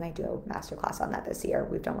that. We might do a masterclass on that this year.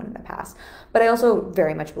 We've done one in the past. But I also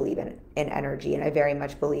very much believe in energy, and I very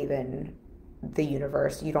much believe in the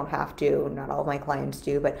universe. You don't have to, not all of my clients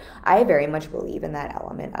do, but I very much believe in that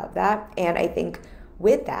element of that. And I think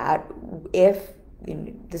with that,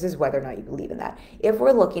 this is whether or not you believe in that. If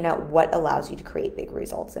we're looking at what allows you to create big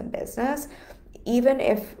results in business, even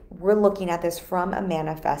if we're looking at this from a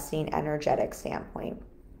manifesting energetic standpoint,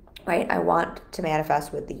 right? I want to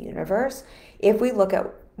manifest with the universe. If we look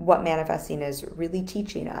at what manifesting is really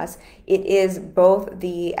teaching us, it is both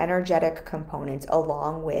the energetic components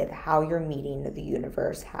along with how you're meeting the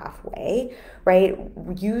universe halfway, right?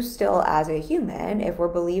 You still, as a human, if we're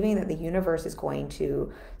believing that the universe is going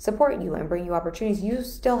to support you and bring you opportunities, you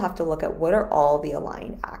still have to look at what are all the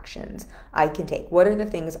aligned actions I can take? What are the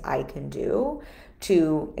things I can do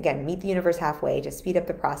to, again, meet the universe halfway, to speed up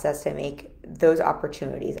the process, to make those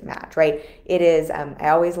opportunities match, right? It is, I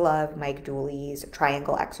always love Mike Dooley's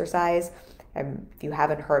triangle exercise. If you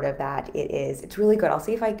haven't heard of that, it's really good. I'll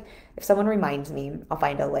see if someone reminds me, I'll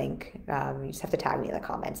find a link. You just have to tag me in the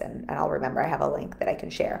comments and I'll remember. I have a link that I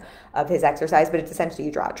can share of his exercise, but it's essentially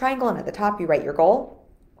you draw a triangle and at the top you write your goal.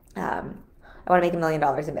 I want to make $1 million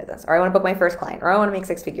in business, or I want to book my first client, or I want to make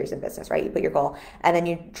 6 figures in business, right? You put your goal and then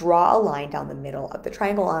you draw a line down the middle of the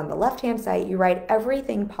triangle. On the left-hand side, you write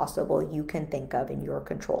everything possible you can think of in your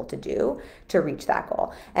control to do to reach that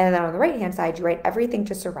goal. And then on the right-hand side, you write everything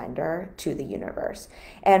to surrender to the universe.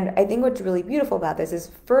 And I think what's really beautiful about this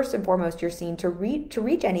is, first and foremost, you're seeing to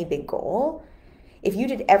reach any big goal. If you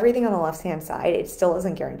did everything on the left-hand side, it still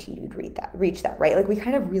isn't guaranteed you'd reach that, right? Like, we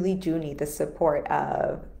kind of really do need the support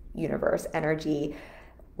of universe, energy,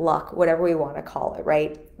 luck, whatever we want to call it,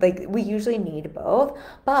 right? Like, we usually need both.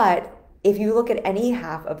 But if you look at any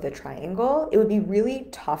half of the triangle, it would be really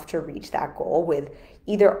tough to reach that goal with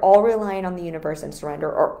either all relying on the universe and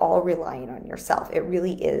surrender or all relying on yourself. It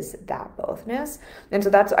really is that bothness. And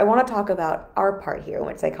so I want to talk about our part here,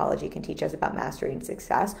 what psychology can teach us about mastery and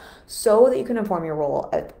success, so that you can inform your role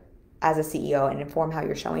as a CEO and inform how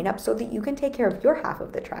you're showing up so that you can take care of your half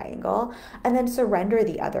of the triangle and then surrender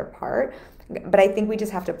the other part. But I think we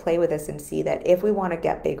just have to play with this and see that if we want to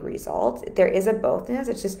get big results, there is a bothness.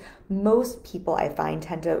 It's just most people I find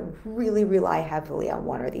tend to really rely heavily on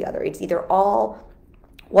one or the other. It's either all,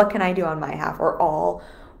 what can I do on my half, or all,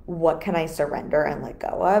 what can I surrender and let go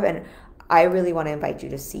of? And I really want to invite you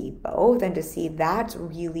to see both and to see that's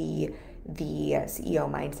really the CEO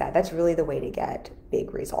mindset. That's really the way to get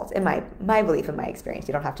big results in my belief, in my experience.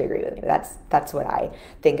 You don't have to agree with me, but that's what I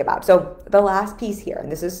think about. So the last piece here,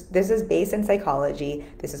 and this is based in psychology.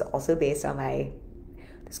 This is also based on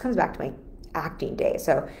this comes back to my acting days.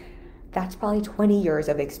 So that's probably 20 years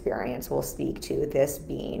of experience will speak to this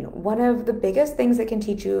being one of the biggest things that can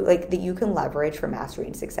teach you, like that you can leverage for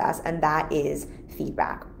mastering success, and that is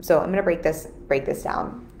feedback. So I'm going to break this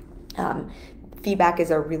down. Feedback is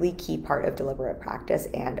a really key part of deliberate practice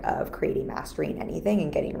and of creating mastery in anything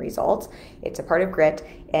and getting results. It's a part of grit,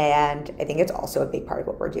 and I think it's also a big part of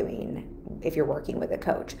what we're doing if you're working with a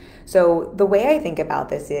coach. So the way I think about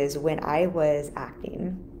this is when I was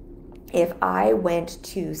acting, if I went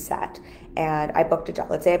to set and I booked a job,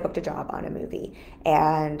 let's say I booked a job on a movie,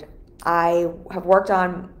 and I have worked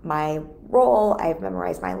on my role, I've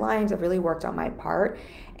memorized my lines, I've really worked on my part,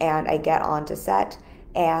 and I get onto set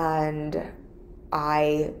and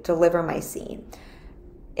I deliver my scene.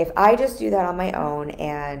 If I just do that on my own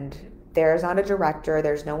and there's not a director,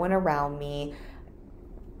 there's no one around me,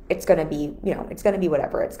 it's going to be, it's going to be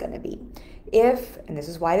whatever it's going to be. And this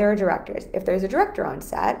is why there are directors, if there's a director on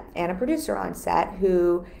set and a producer on set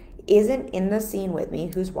who isn't in the scene with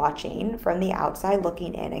me, who's watching from the outside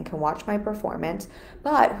looking in and can watch my performance,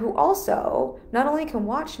 but who also not only can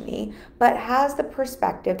watch me, but has the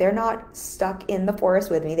perspective, they're not stuck in the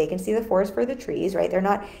forest with me, they can see the forest for the trees, right? They're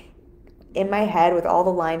not in my head with all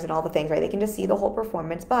the lines and all the things, right? They can just see the whole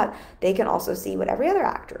performance, but they can also see what every other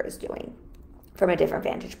actor is doing from a different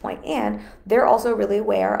vantage point. And they're also really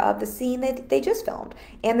aware of the scene that they just filmed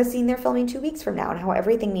and the scene they're filming 2 weeks from now and how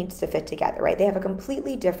everything needs to fit together, right? They have a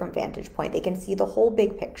completely different vantage point. They can see the whole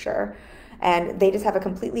big picture and they just have a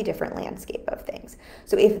completely different landscape of things.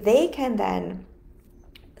 So if they can then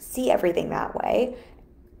see everything that way,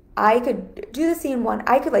 I could do the scene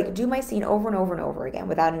I could do my scene over and over and over again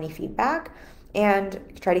without any feedback and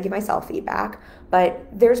try to give myself feedback, but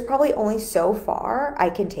there's probably only so far I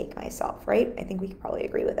can take myself, right? I think we can probably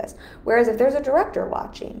agree with this. Whereas if there's a director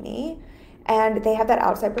watching me and they have that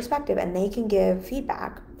outside perspective and they can give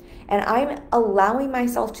feedback, and I'm allowing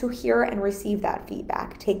myself to hear and receive that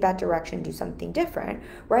feedback, take that direction, do something different,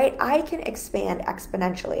 right? I can expand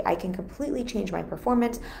exponentially. I can completely change my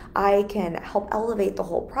performance. I can help elevate the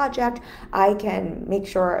whole project. I can make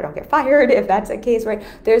sure I don't get fired if that's the case, right?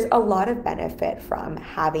 There's a lot of benefit from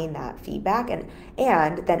having that feedback and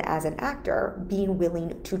then as an actor, being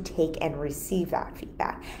willing to take and receive that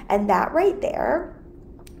feedback. And that right there,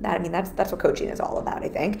 that's what coaching is all about, I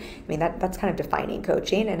think. That's kind of defining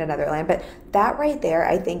coaching in another land, but that right there,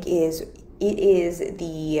 I think that is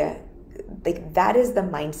the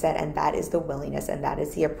mindset and that is the willingness and that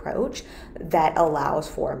is the approach that allows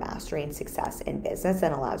for mastering success in business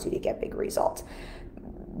and allows you to get big results.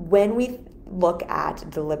 When we look at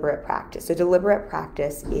deliberate practice, so deliberate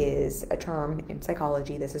practice is a term in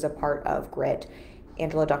psychology. This is a part of grit.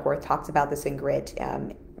 Angela Duckworth talks about this in Grit.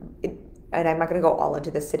 And I'm not going to go all into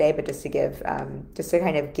this today, but just to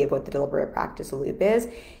kind of give what the deliberate practice loop is.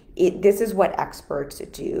 This is what experts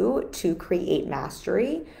do to create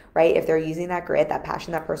mastery, right? If they're using that grit, that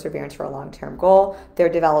passion, that perseverance for a long-term goal, they're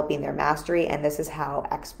developing their mastery, and this is how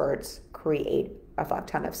experts create a fuck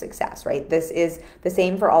ton of success, right? This is the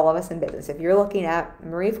same for all of us in business. If you're looking at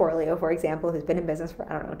Marie Forleo, for example, who's been in business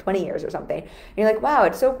for, 20 years or something, and you're like, wow,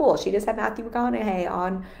 it's so cool. She just had Matthew McConaughey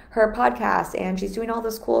on her podcast and she's doing all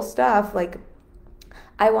this cool stuff. Like,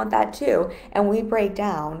 I want that too. And we break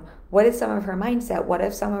down what is some of her mindset, what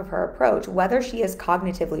is some of her approach, whether she is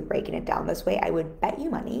cognitively breaking it down this way. I would bet you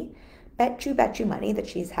money that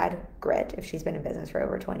she's had grit if she's been in business for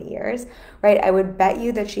over 20 years, right? I would bet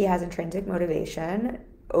you that she has intrinsic motivation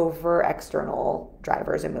over external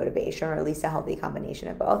drivers and motivation, or at least a healthy combination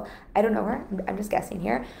of both. I don't know her. I'm just guessing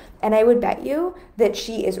here. And I would bet you that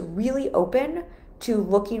she is really open to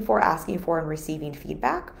looking for, asking for, and receiving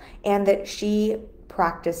feedback, and that she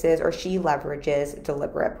practices or she leverages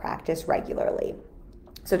deliberate practice regularly.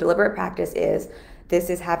 So deliberate practice is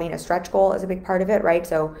having a stretch goal as a big part of it, right?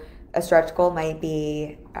 So a stretch goal might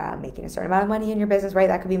be making a certain amount of money in your business, right?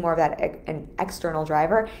 That could be more of that an external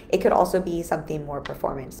driver. It could also be something more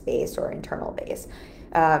performance-based or internal-based.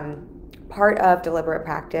 part of deliberate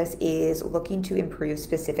practice is looking to improve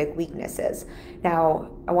specific weaknesses. Now,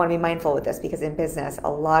 I want to be mindful with this because in business, a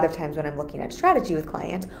lot of times when I'm looking at strategy with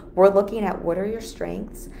clients, we're looking at what are your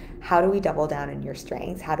strengths? How do we double down on your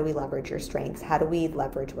strengths? How do we leverage your strengths? How do we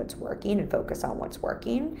leverage what's working and focus on what's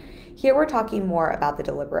working? Here, we're talking more about the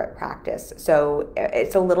deliberate practice. So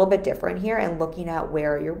it's a little bit different here and looking at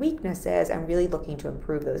where are your weaknesses and really looking to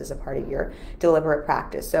improve those as a part of your deliberate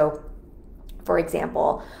practice. So for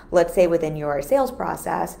example, let's say within your sales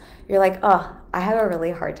process, you're like, oh, I have a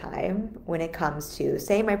really hard time when it comes to,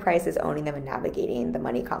 say my price is owning them and navigating the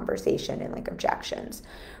money conversation and like objections,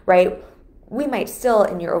 right? We might still,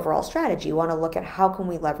 in your overall strategy, want to look at how can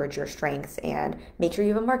we leverage your strengths and make sure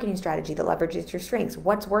you have a marketing strategy that leverages your strengths.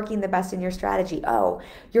 What's working the best in your strategy? Oh,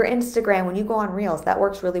 your Instagram, when you go on Reels, that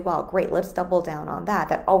works really well. Great, let's double down on that.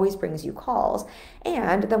 That always brings you calls.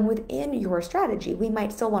 And then within your strategy, we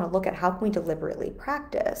might still want to look at how can we deliberately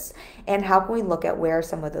practice and how can we look at where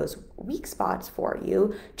some of those weak spots for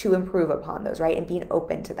you to improve upon those, right? And being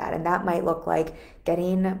open to that. And that might look like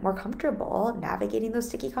getting more comfortable navigating those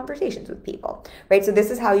sticky conversations with people, right? So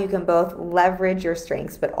this is how you can both leverage your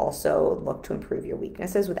strengths, but also look to improve your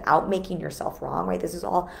weaknesses without making yourself wrong, right? This is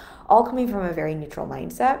all coming from a very neutral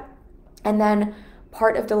mindset. And then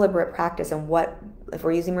part of deliberate practice and what, if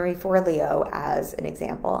we're using Marie Forleo as an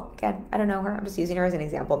example, again, I don't know her, I'm just using her as an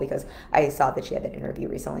example because I saw that she had an interview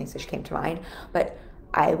recently, so she came to mind, but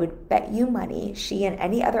I would bet you money she and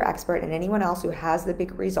any other expert and anyone else who has the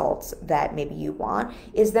big results that maybe you want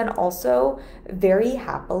is then also very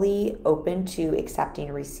happily open to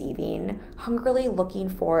accepting, receiving, hungrily looking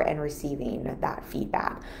for and receiving that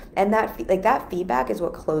feedback. And that feedback is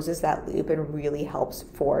what closes that loop and really helps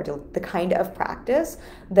for the kind of practice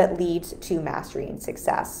that leads to mastery and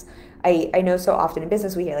success. I know so often in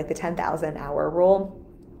business we hear like the 10,000 hour rule.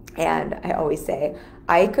 And I always say,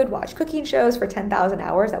 I could watch cooking shows for 10,000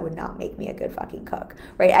 hours. That would not make me a good fucking cook,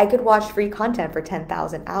 right? I could watch free content for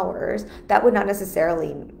 10,000 hours. That would not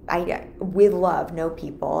necessarily, I, with love, know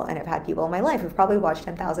people, and I've had people in my life who've probably watched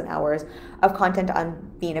 10,000 hours of content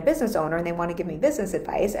on being a business owner, and they want to give me business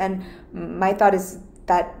advice. And my thought is,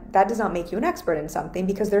 that does not make you an expert in something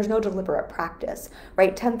because there's no deliberate practice,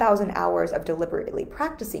 right? 10,000 hours of deliberately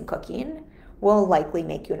practicing cooking will likely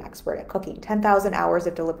make you an expert at cooking. 10,000 hours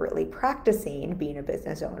of deliberately practicing being a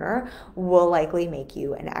business owner will likely make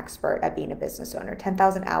you an expert at being a business owner.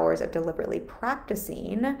 10,000 hours of deliberately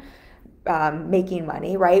practicing making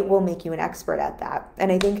money, right, will make you an expert at that.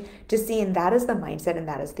 And I think just seeing that as the mindset and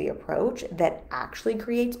that is the approach that actually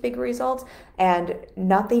creates big results. And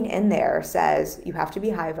nothing in there says you have to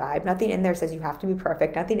be high vibe. Nothing in there says you have to be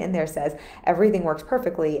perfect. Nothing in there says everything works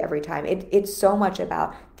perfectly every time. It's so much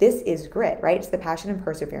about this is grit, right? It's the passion and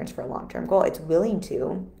perseverance for a long-term goal. It's willing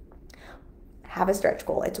to have a stretch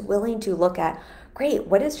goal. It's willing to look at, great,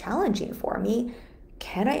 what is challenging for me?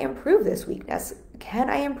 Can I improve this weakness? Can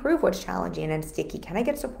I improve what's challenging and sticky? Can I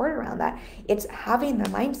get support around that? It's having the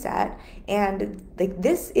mindset, and like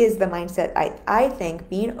this is the mindset I think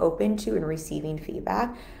being open to and receiving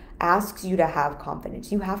feedback asks you to have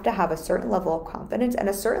confidence. You have to have a certain level of confidence and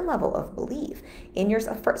a certain level of belief in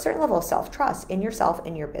yourself, a certain level of self-trust in yourself,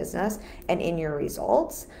 in your business, and in your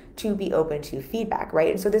results to be open to feedback,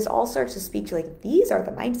 right? And so this all starts to speak to like, these are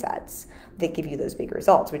the mindsets that give you those big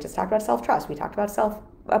results. We just talked about self-trust. We talked about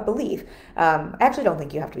self-belief. I actually don't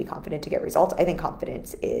think you have to be confident to get results. I think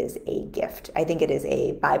confidence is a gift. I think it is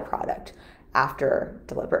a byproduct after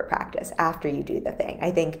deliberate practice, after you do the thing.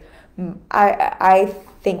 I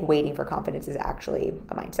think waiting for confidence is actually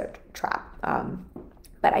a mindset trap.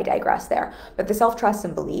 But I digress there. But the self-trust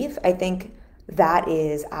and belief, I think that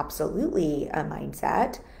is absolutely a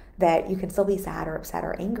mindset that you can still be sad or upset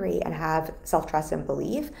or angry and have self-trust and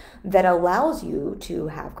belief that allows you to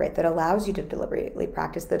have grit, that allows you to deliberately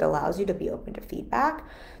practice, that allows you to be open to feedback.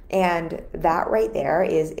 And that right there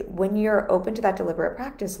is when you're open to that deliberate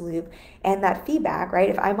practice loop and that feedback, right?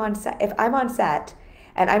 If I'm on set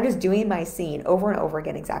and I'm just doing my scene over and over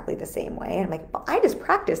again exactly the same way, and I'm like, well, I just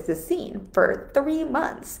practiced this scene for 3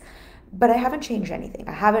 months, but I haven't changed anything.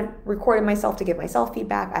 I haven't recorded myself to give myself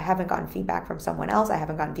feedback. I haven't gotten feedback from someone else. I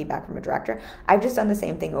haven't gotten feedback from a director. I've just done the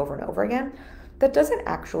same thing over and over again. That doesn't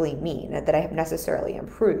actually mean that I have necessarily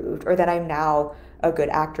improved or that I'm now a good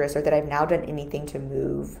actress or that I've now done anything to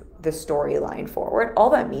move the storyline forward. All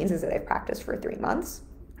that means is that I've practiced for 3 months,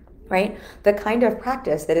 right? The kind of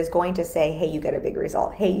practice that is going to say, hey, you get a big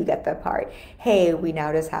result. Hey, you get the part. Hey, we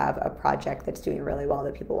now just have a project that's doing really well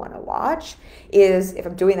that people want to watch is if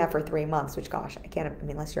I'm doing that for 3 months, which gosh,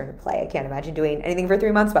 unless you're in a play, I can't imagine doing anything for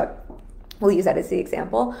 3 months, but we'll use that as the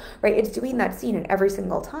example, right? It's doing that scene and every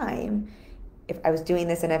single time if I was doing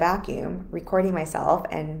this in a vacuum, recording myself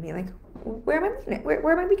and being like, where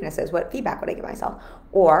are my weaknesses? What feedback would I give myself?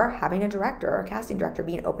 Or having a director or a casting director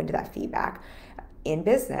being open to that feedback. In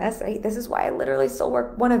business, right? This is why I literally still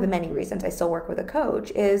work. One of the many reasons I still work with a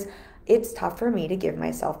coach is it's tough for me to give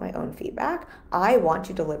myself my own feedback. I want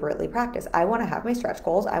to deliberately practice. I want to have my stretch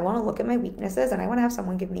goals. I want to look at my weaknesses, and I want to have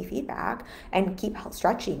someone give me feedback and keep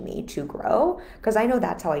stretching me to grow, because I know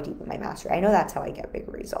that's how I deepen my mastery. I know that's how I get big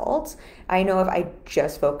results. I know if I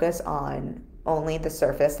just focus on only the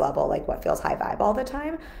surface level, like what feels high vibe all the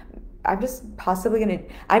time, I'm just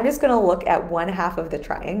gonna look at one half of the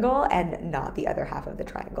triangle and not the other half of the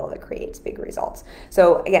triangle that creates big results.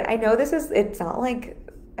 So again, I know it's not like,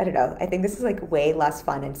 I don't know, I think this is like way less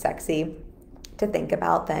fun and sexy to think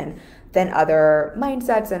about than other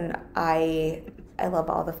mindsets, and I love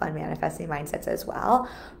all the fun manifesting mindsets as well.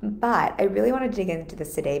 But I really want to dig into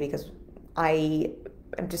this today because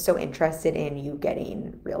I'm just so interested in you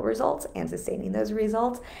getting real results and sustaining those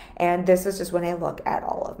results. And this is just when I look at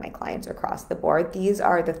all of my clients across the board. These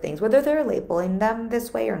are the things, whether they're labeling them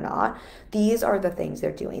this way or not, these are the things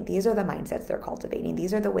they're doing. These are the mindsets they're cultivating.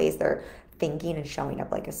 These are the ways they're thinking and showing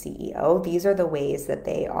up like a CEO. These are the ways that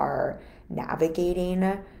they are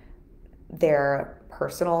navigating their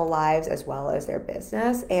personal lives as well as their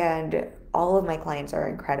business. And all of my clients are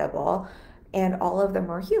incredible, and all of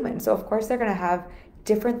them are human. So of course they're going to have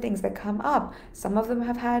different things that come up. Some of them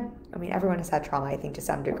have had, everyone has had trauma, I think, to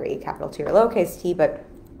some degree, capital T or lowercase t, but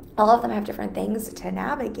all of them have different things to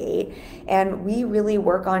navigate. And we really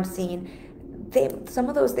work on seeing some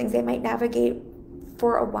of those things they might navigate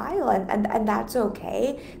for a while, and that's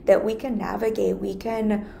okay, that we can navigate, we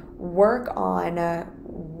can work on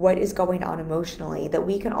what is going on emotionally, that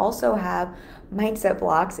we can also have mindset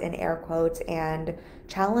blocks in air quotes and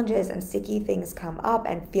challenges and sticky things come up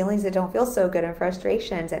and feelings that don't feel so good and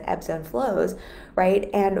frustrations and ebbs and flows, right?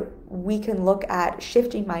 And we can look at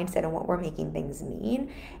shifting mindset and what we're making things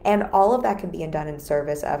mean. And all of that can be done in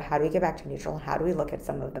service of how do we get back to neutral? How do we look at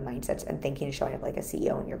some of the mindsets and thinking and showing up like a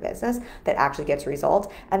CEO in your business that actually gets results?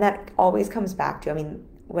 And that always comes back to,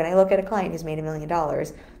 when I look at a client who's made $1 million,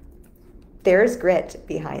 there's grit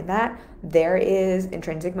behind that. There is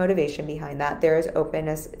intrinsic motivation behind that. There is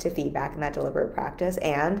openness to feedback and that deliberate practice.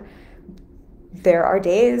 And there are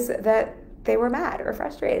days that they were mad or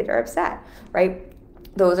frustrated or upset, right?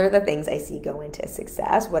 Those are the things I see go into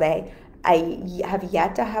success. What I have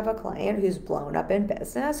yet to have a client who's blown up in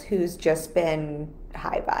business, who's just been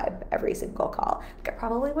high vibe every single call. I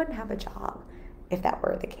probably wouldn't have a job if that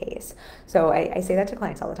were the case. So I say that to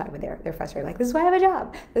clients all the time when they're frustrated, like, this is why I have a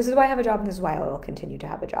job. This is why I have a job, and this is why I will continue to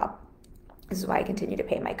have a job. This is why I continue to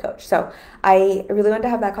pay my coach. So I really wanted to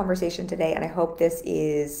have that conversation today, and I hope this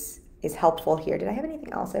is helpful here. Did I have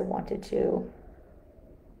anything else I wanted to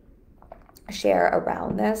share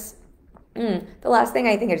around this? The last thing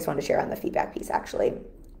I think I just wanted to share on the feedback piece, actually.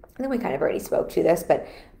 I think we kind of already spoke to this, but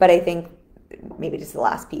I think maybe just the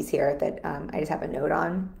last piece here that I just have a note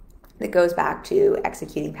on that goes back to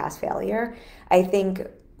executing past failure. I think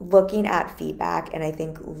looking at feedback, and I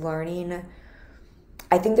think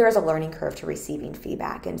there is a learning curve to receiving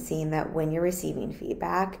feedback, and seeing that when you're receiving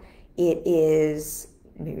feedback, it is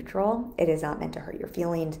neutral. It is not meant to hurt your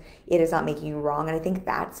feelings. It is not making you wrong. And I think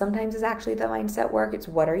that sometimes is actually the mindset work. It's,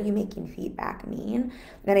 what are you making feedback mean?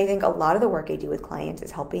 And I think a lot of the work I do with clients is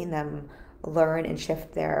helping them learn and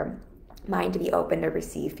shift their mind to be open to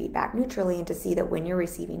receive feedback neutrally, and to see that when you're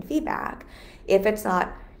receiving feedback, if it's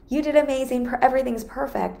not, you did amazing, everything's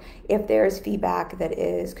perfect, if there's feedback that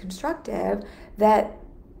is constructive, that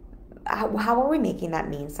how are we making that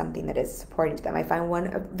mean something that is supporting to them? I find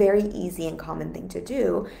a very easy and common thing to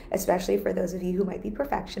do, especially for those of you who might be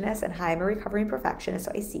perfectionists, and hi, I'm a recovering perfectionist,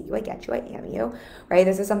 so I see you, I get you, I am you, right?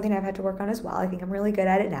 This is something I've had to work on as well. I think I'm really good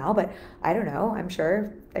at it now, but I don't know, I'm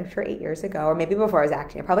sure 8 years ago, or maybe before I was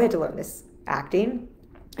acting, I probably had to learn this acting.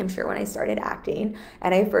 I'm sure when I started acting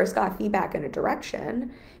and I first got feedback in a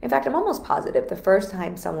direction, in fact, I'm almost positive the first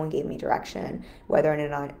time someone gave me direction, whether in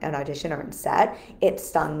an audition or in set, it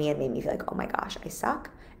stung me and made me feel like, oh my gosh, I suck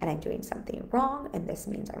and I'm doing something wrong, and this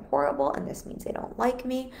means I'm horrible, and this means they don't like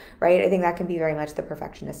me, right? I think that can be very much the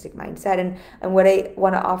perfectionistic mindset. And what I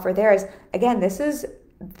want to offer there is, again, this is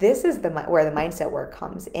where the mindset work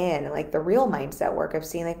comes in, like the real mindset work of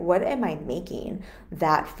seeing, like, what am I making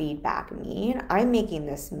that feedback mean? I'm making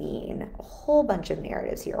this mean a whole bunch of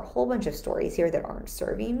narratives here, a whole bunch of stories here that aren't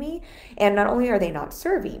serving me. And not only are they not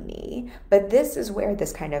serving me, but this is where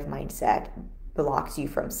this kind of mindset blocks you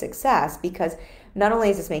from success, because not only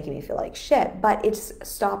is this making me feel like shit, but it's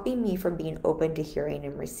stopping me from being open to hearing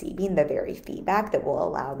and receiving the very feedback that will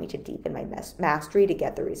allow me to deepen my mastery to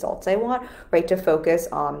get the results I want, right? To focus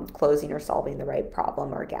on closing or solving the right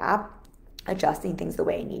problem or gap, adjusting things the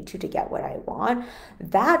way I need to get what I want.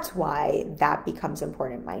 That's why that becomes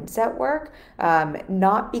important mindset work,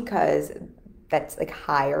 not because that's like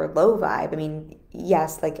high or low vibe. I mean,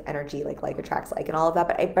 yes, like energy, like attracts like and all of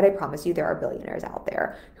that, but I promise you there are billionaires out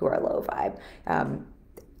there who are low vibe.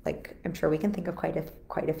 Like I'm sure we can think of quite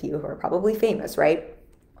a few who are probably famous, right?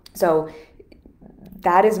 So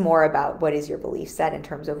that is more about what is your belief set in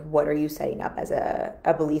terms of what are you setting up as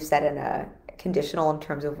a belief set and a conditional in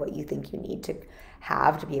terms of what you think you need to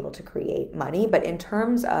have to be able to create money. But in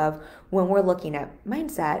terms of when we're looking at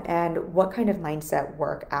mindset and what kind of mindset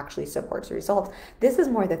work actually supports results, this is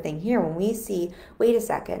more the thing here. When we see, wait a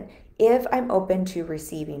second, if I'm open to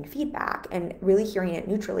receiving feedback and really hearing it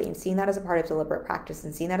neutrally and seeing that as a part of deliberate practice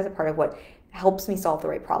and seeing that as a part of what helps me solve the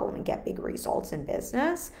right problem and get big results in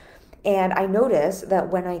business, and I notice that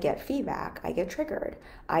when I get feedback, I get triggered.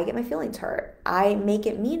 I get my feelings hurt. I make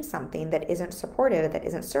it mean something that isn't supportive, that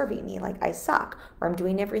isn't serving me, like I suck, or I'm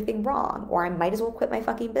doing everything wrong, or I might as well quit my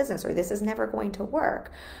fucking business, or this is never going to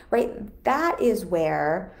work, right? That is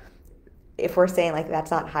where, if we're saying like that's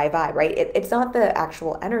not high vibe, right? It's not the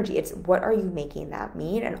actual energy. It's what are you making that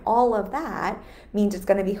mean? And all of that means it's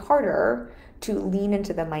going to be harder to lean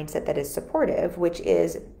into the mindset that is supportive, which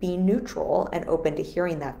is being neutral and open to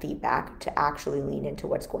hearing that feedback to actually lean into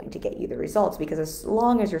what's going to get you the results. Because as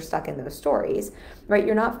long as you're stuck in those stories, right,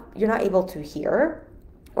 you're not able to hear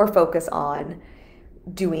or focus on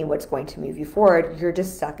doing what's going to move you forward. You're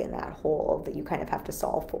just stuck in that hole that you kind of have to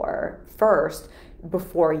solve for first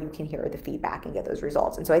before you can hear the feedback and get those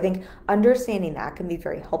results. And so I think understanding that can be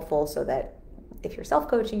very helpful, so that if you're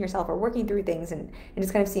self-coaching yourself or working through things and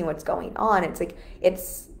just kind of seeing what's going on,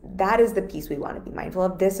 that is the piece we want to be mindful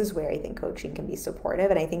of. This is where I think coaching can be supportive.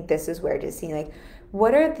 And I think this is where just seeing like,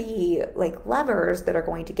 what are the like levers that are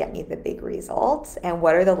going to get me the big results? And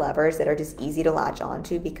what are the levers that are just easy to latch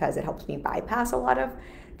onto because it helps me bypass a lot of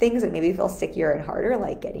things that maybe feel stickier and harder,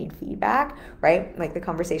 like getting feedback, right? Like the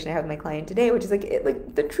conversation I had with my client today, which is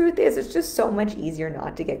like the truth is it's just so much easier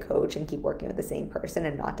not to get coached and keep working with the same person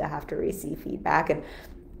and not to have to receive feedback and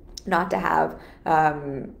not to have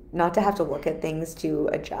to look at things to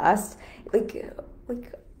adjust. Like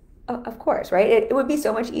of course, right? It would be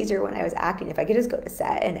so much easier when I was acting if I could just go to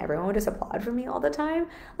set and everyone would just applaud for me all the time.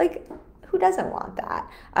 Like, who doesn't want that?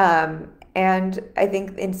 And I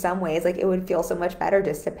think in some ways, like it would feel so much better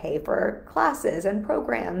just to pay for classes and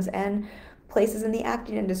programs and places in the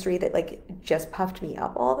acting industry that like just puffed me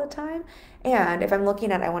up all the time. And if I'm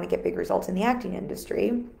looking at, I want to get big results in the acting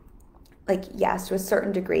industry, like, yes, to a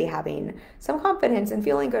certain degree, having some confidence and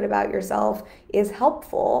feeling good about yourself is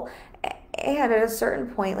helpful. And at a certain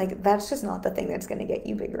point, like, that's just not the thing that's going to get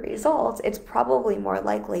you bigger results. It's probably more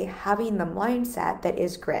likely having the mindset that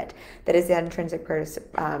is grit, that is the intrinsic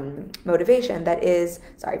motivation, that is,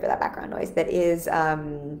 sorry for that background noise, that is, I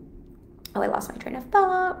lost my train of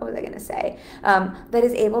thought. What was I going to say? That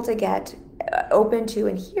is able to get open to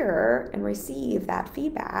and hear and receive that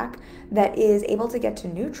feedback, that is able to get to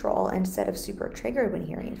neutral instead of super triggered when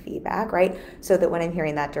hearing feedback, right? So that when I'm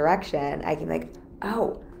hearing that direction, I can be like,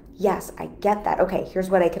 oh, yes, I get that. Okay, here's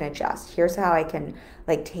what I can adjust. Here's how I can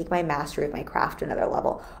like take my mastery of my craft to another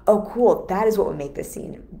level. Oh, cool. That is what would make this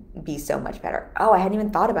scene be so much better. Oh, I hadn't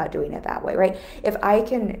even thought about doing it that way, right? If I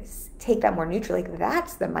can take that more neutrally, like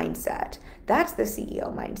that's the mindset. That's the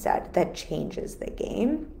CEO mindset that changes the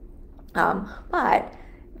game. But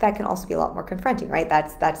that can also be a lot more confronting, right?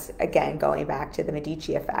 That's again, going back to the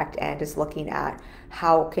Medici effect and just looking at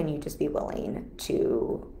how can you just be willing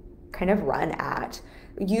to kind of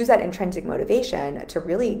use that intrinsic motivation to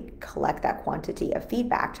really collect that quantity of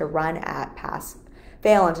feedback, to run at pass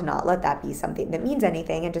fail and to not let that be something that means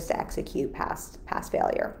anything and just to execute past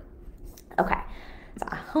failure. Okay. So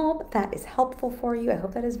I hope that is helpful for you. I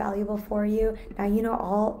hope that is valuable for you. Now you know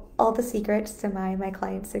all the secrets to my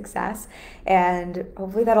client's success, and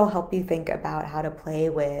hopefully that'll help you think about how to play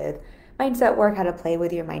with mindset work, how to play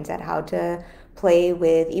with your mindset, how to play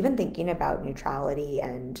with even thinking about neutrality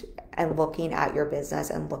and and looking at your business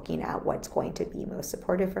and looking at what's going to be most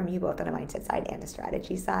supportive from you, both on a mindset side and a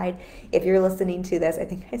strategy side. If you're listening to this, I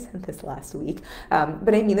think I said this last week,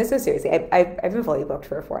 but I mean this so seriously. I've been fully booked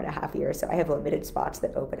for 4.5 years, so I have limited spots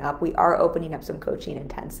that open up. We are opening up some coaching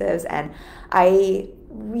intensives, and I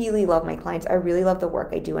really love my clients. I really love the work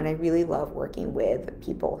I do, and I really love working with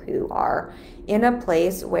people who are in a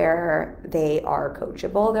place where they are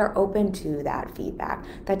coachable. They're open to that feedback.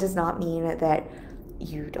 That does not mean that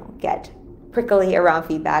you don't get prickly around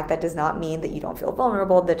feedback. That does not mean that you don't feel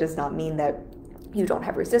vulnerable. That does not mean that you don't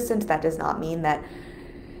have resistance. That does not mean that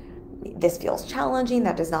this feels challenging.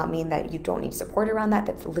 That does not mean that you don't need support around that.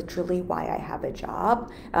 That's literally why I have a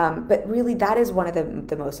job. But really, that is one of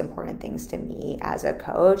the most important things to me as a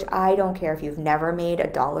coach. I don't care if you've never made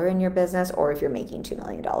 $1 in your business or if you're making $2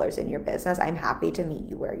 million in your business. I'm happy to meet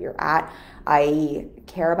you where you're at. I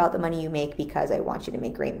care about the money you make because I want you to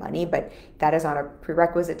make great money, but that is not a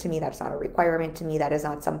prerequisite to me. That's not a requirement to me. That is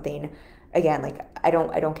not something, again, like I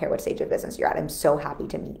don't care what stage of business you're at. I'm so happy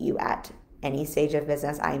to meet you at any stage of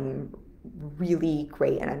business. I'm really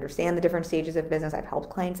great and understand the different stages of business. I've helped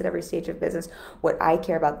clients at every stage of business. What I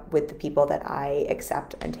care about with the people that I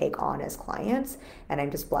accept and take on as clients, and I'm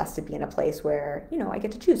just blessed to be in a place where, I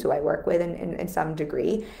get to choose who I work with in some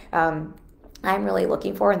degree. I'm really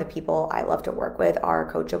looking for, and the people I love to work with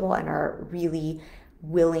are coachable and are really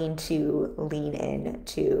willing to lean in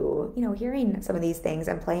to, hearing some of these things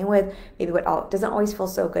and playing with maybe what doesn't always feel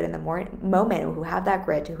so good in the moment, who have that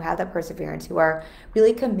grit, who have that perseverance, who are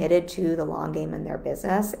really committed to the long game in their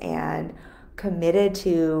business and committed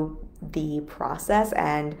to the process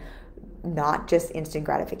and not just instant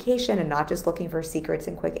gratification and not just looking for secrets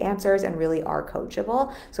and quick answers, and really are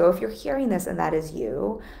coachable. So if you're hearing this and that is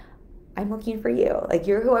you, I'm looking for you. Like,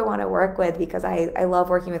 you're who I want to work with, because I love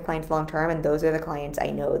working with clients long term, and those are the clients I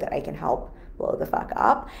know that I can help blow the fuck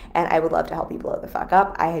up, and I would love to help you blow the fuck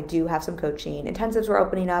up. I do have some coaching intensives we're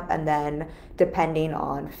opening up, and then depending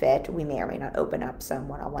on fit, we may or may not open up some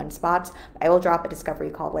one-on-one spots. I will drop a discovery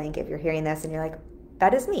call link if you're hearing this and you're like,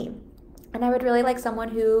 that is me. And I would really like someone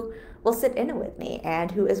who will sit in it with me and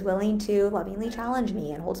who is willing to lovingly challenge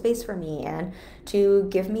me and hold space for me and to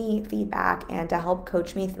give me feedback and to help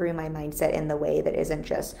coach me through my mindset in the way that isn't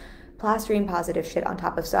just plastering positive shit on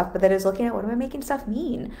top of stuff, but that is looking at, what am I making stuff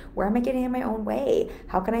mean? Where am I getting in my own way?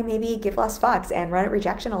 How can I maybe give less fucks and run at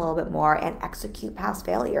rejection a little bit more and execute past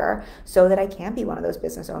failure so that I can be one of those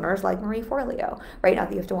business owners like Marie Forleo, right? Not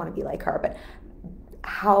that you have to want to be like her, but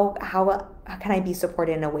how can I be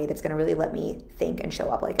supported in a way that's going to really let me think and show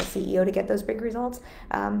up like a CEO to get those big results?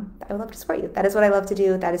 I would love to support you. That is what I love to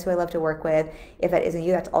do. That is who I love to work with. If that isn't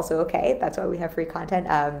you, that's also okay. That's why we have free content.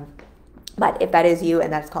 But if that is you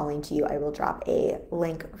and that's calling to you, I will drop a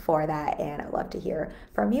link for that, and I'd love to hear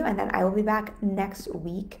from you. And then I will be back next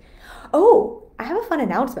week. Oh, I have a fun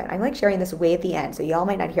announcement. I'm like sharing this way at the end, so y'all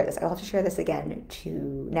might not hear this. I'll have to share this again to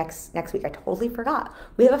next week. I totally forgot.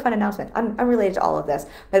 We have a fun announcement. Unrelated to all of this,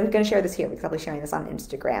 but I'm going to share this here because I'll be sharing this on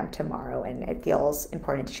Instagram tomorrow, and it feels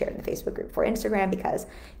important to share it in the Facebook group for Instagram because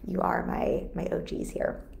you are my OGs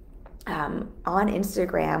here. On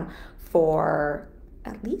Instagram for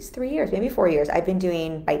at least 3 years, maybe 4 years, I've been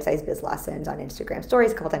doing bite-sized biz lessons on Instagram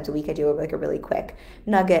stories a couple times a week. I do like a really quick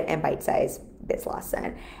nugget and bite-sized biz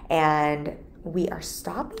lesson, and we are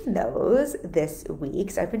stopping those this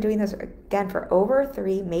week. So I've been doing those again for over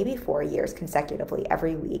 3, maybe 4 years consecutively.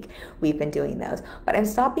 Every week we've been doing those, but I'm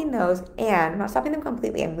stopping those, and I'm not stopping them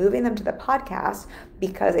completely. I'm moving them to the podcast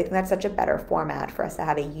because I think that's such a better format for us to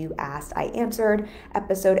have a You Asked, I Answered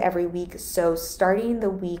episode every week. So starting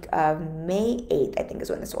the week of May 8th, I think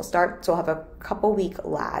is when this will start. So we'll have a couple week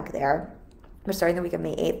lag there. We're starting the week of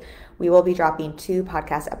May 8th. We will be dropping 2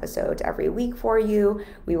 podcast episodes every week for you.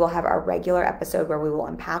 We will have our regular episode where we will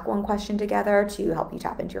unpack one question together to help you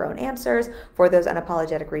tap into your own answers for those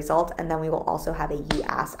unapologetic results. And then we will also have a You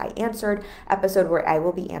Asked, I Answered episode where I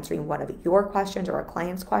will be answering one of your questions or a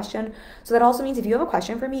client's question. So that also means if you have a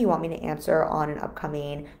question for me you want me to answer on an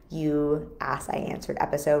upcoming You Asked, I Answered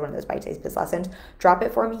episode, one of those bite-sized biz lessons, drop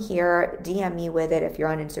it for me here. DM me with it. If you're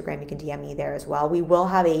on Instagram, you can DM me there as well. We will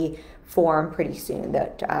have a form pretty soon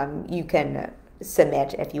that you can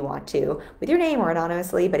submit if you want to with your name or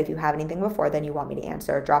anonymously, but if you have anything before then you want me to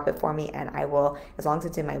answer, drop it for me and I will, as long as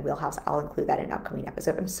it's in my wheelhouse, I'll include that in an upcoming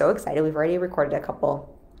episode. I'm so excited. We've already recorded a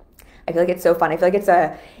couple. I feel like it's so fun. I feel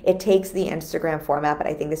like it takes the Instagram format, but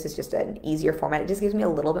I think this is just an easier format. It just gives me a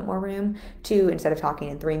little bit more room to, instead of talking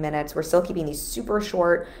in 3 minutes, we're still keeping these super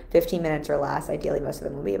short, 15 minutes or less. Ideally, most of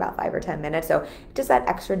them will be about 5 or 10 minutes. So just that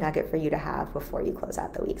extra nugget for you to have before you close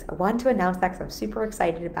out the week. So I want to announce that because I'm super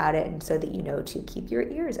excited about it, and so that you know to keep your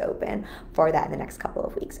ears open for that in the next couple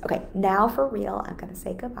of weeks. Okay, now for real, I'm going to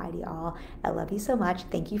say goodbye to y'all. I love you so much.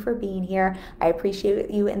 Thank you for being here. I appreciate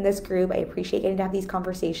you in this group. I appreciate getting to have these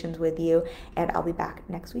conversations with you, and I'll be back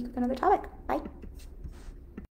next week with another topic. Bye.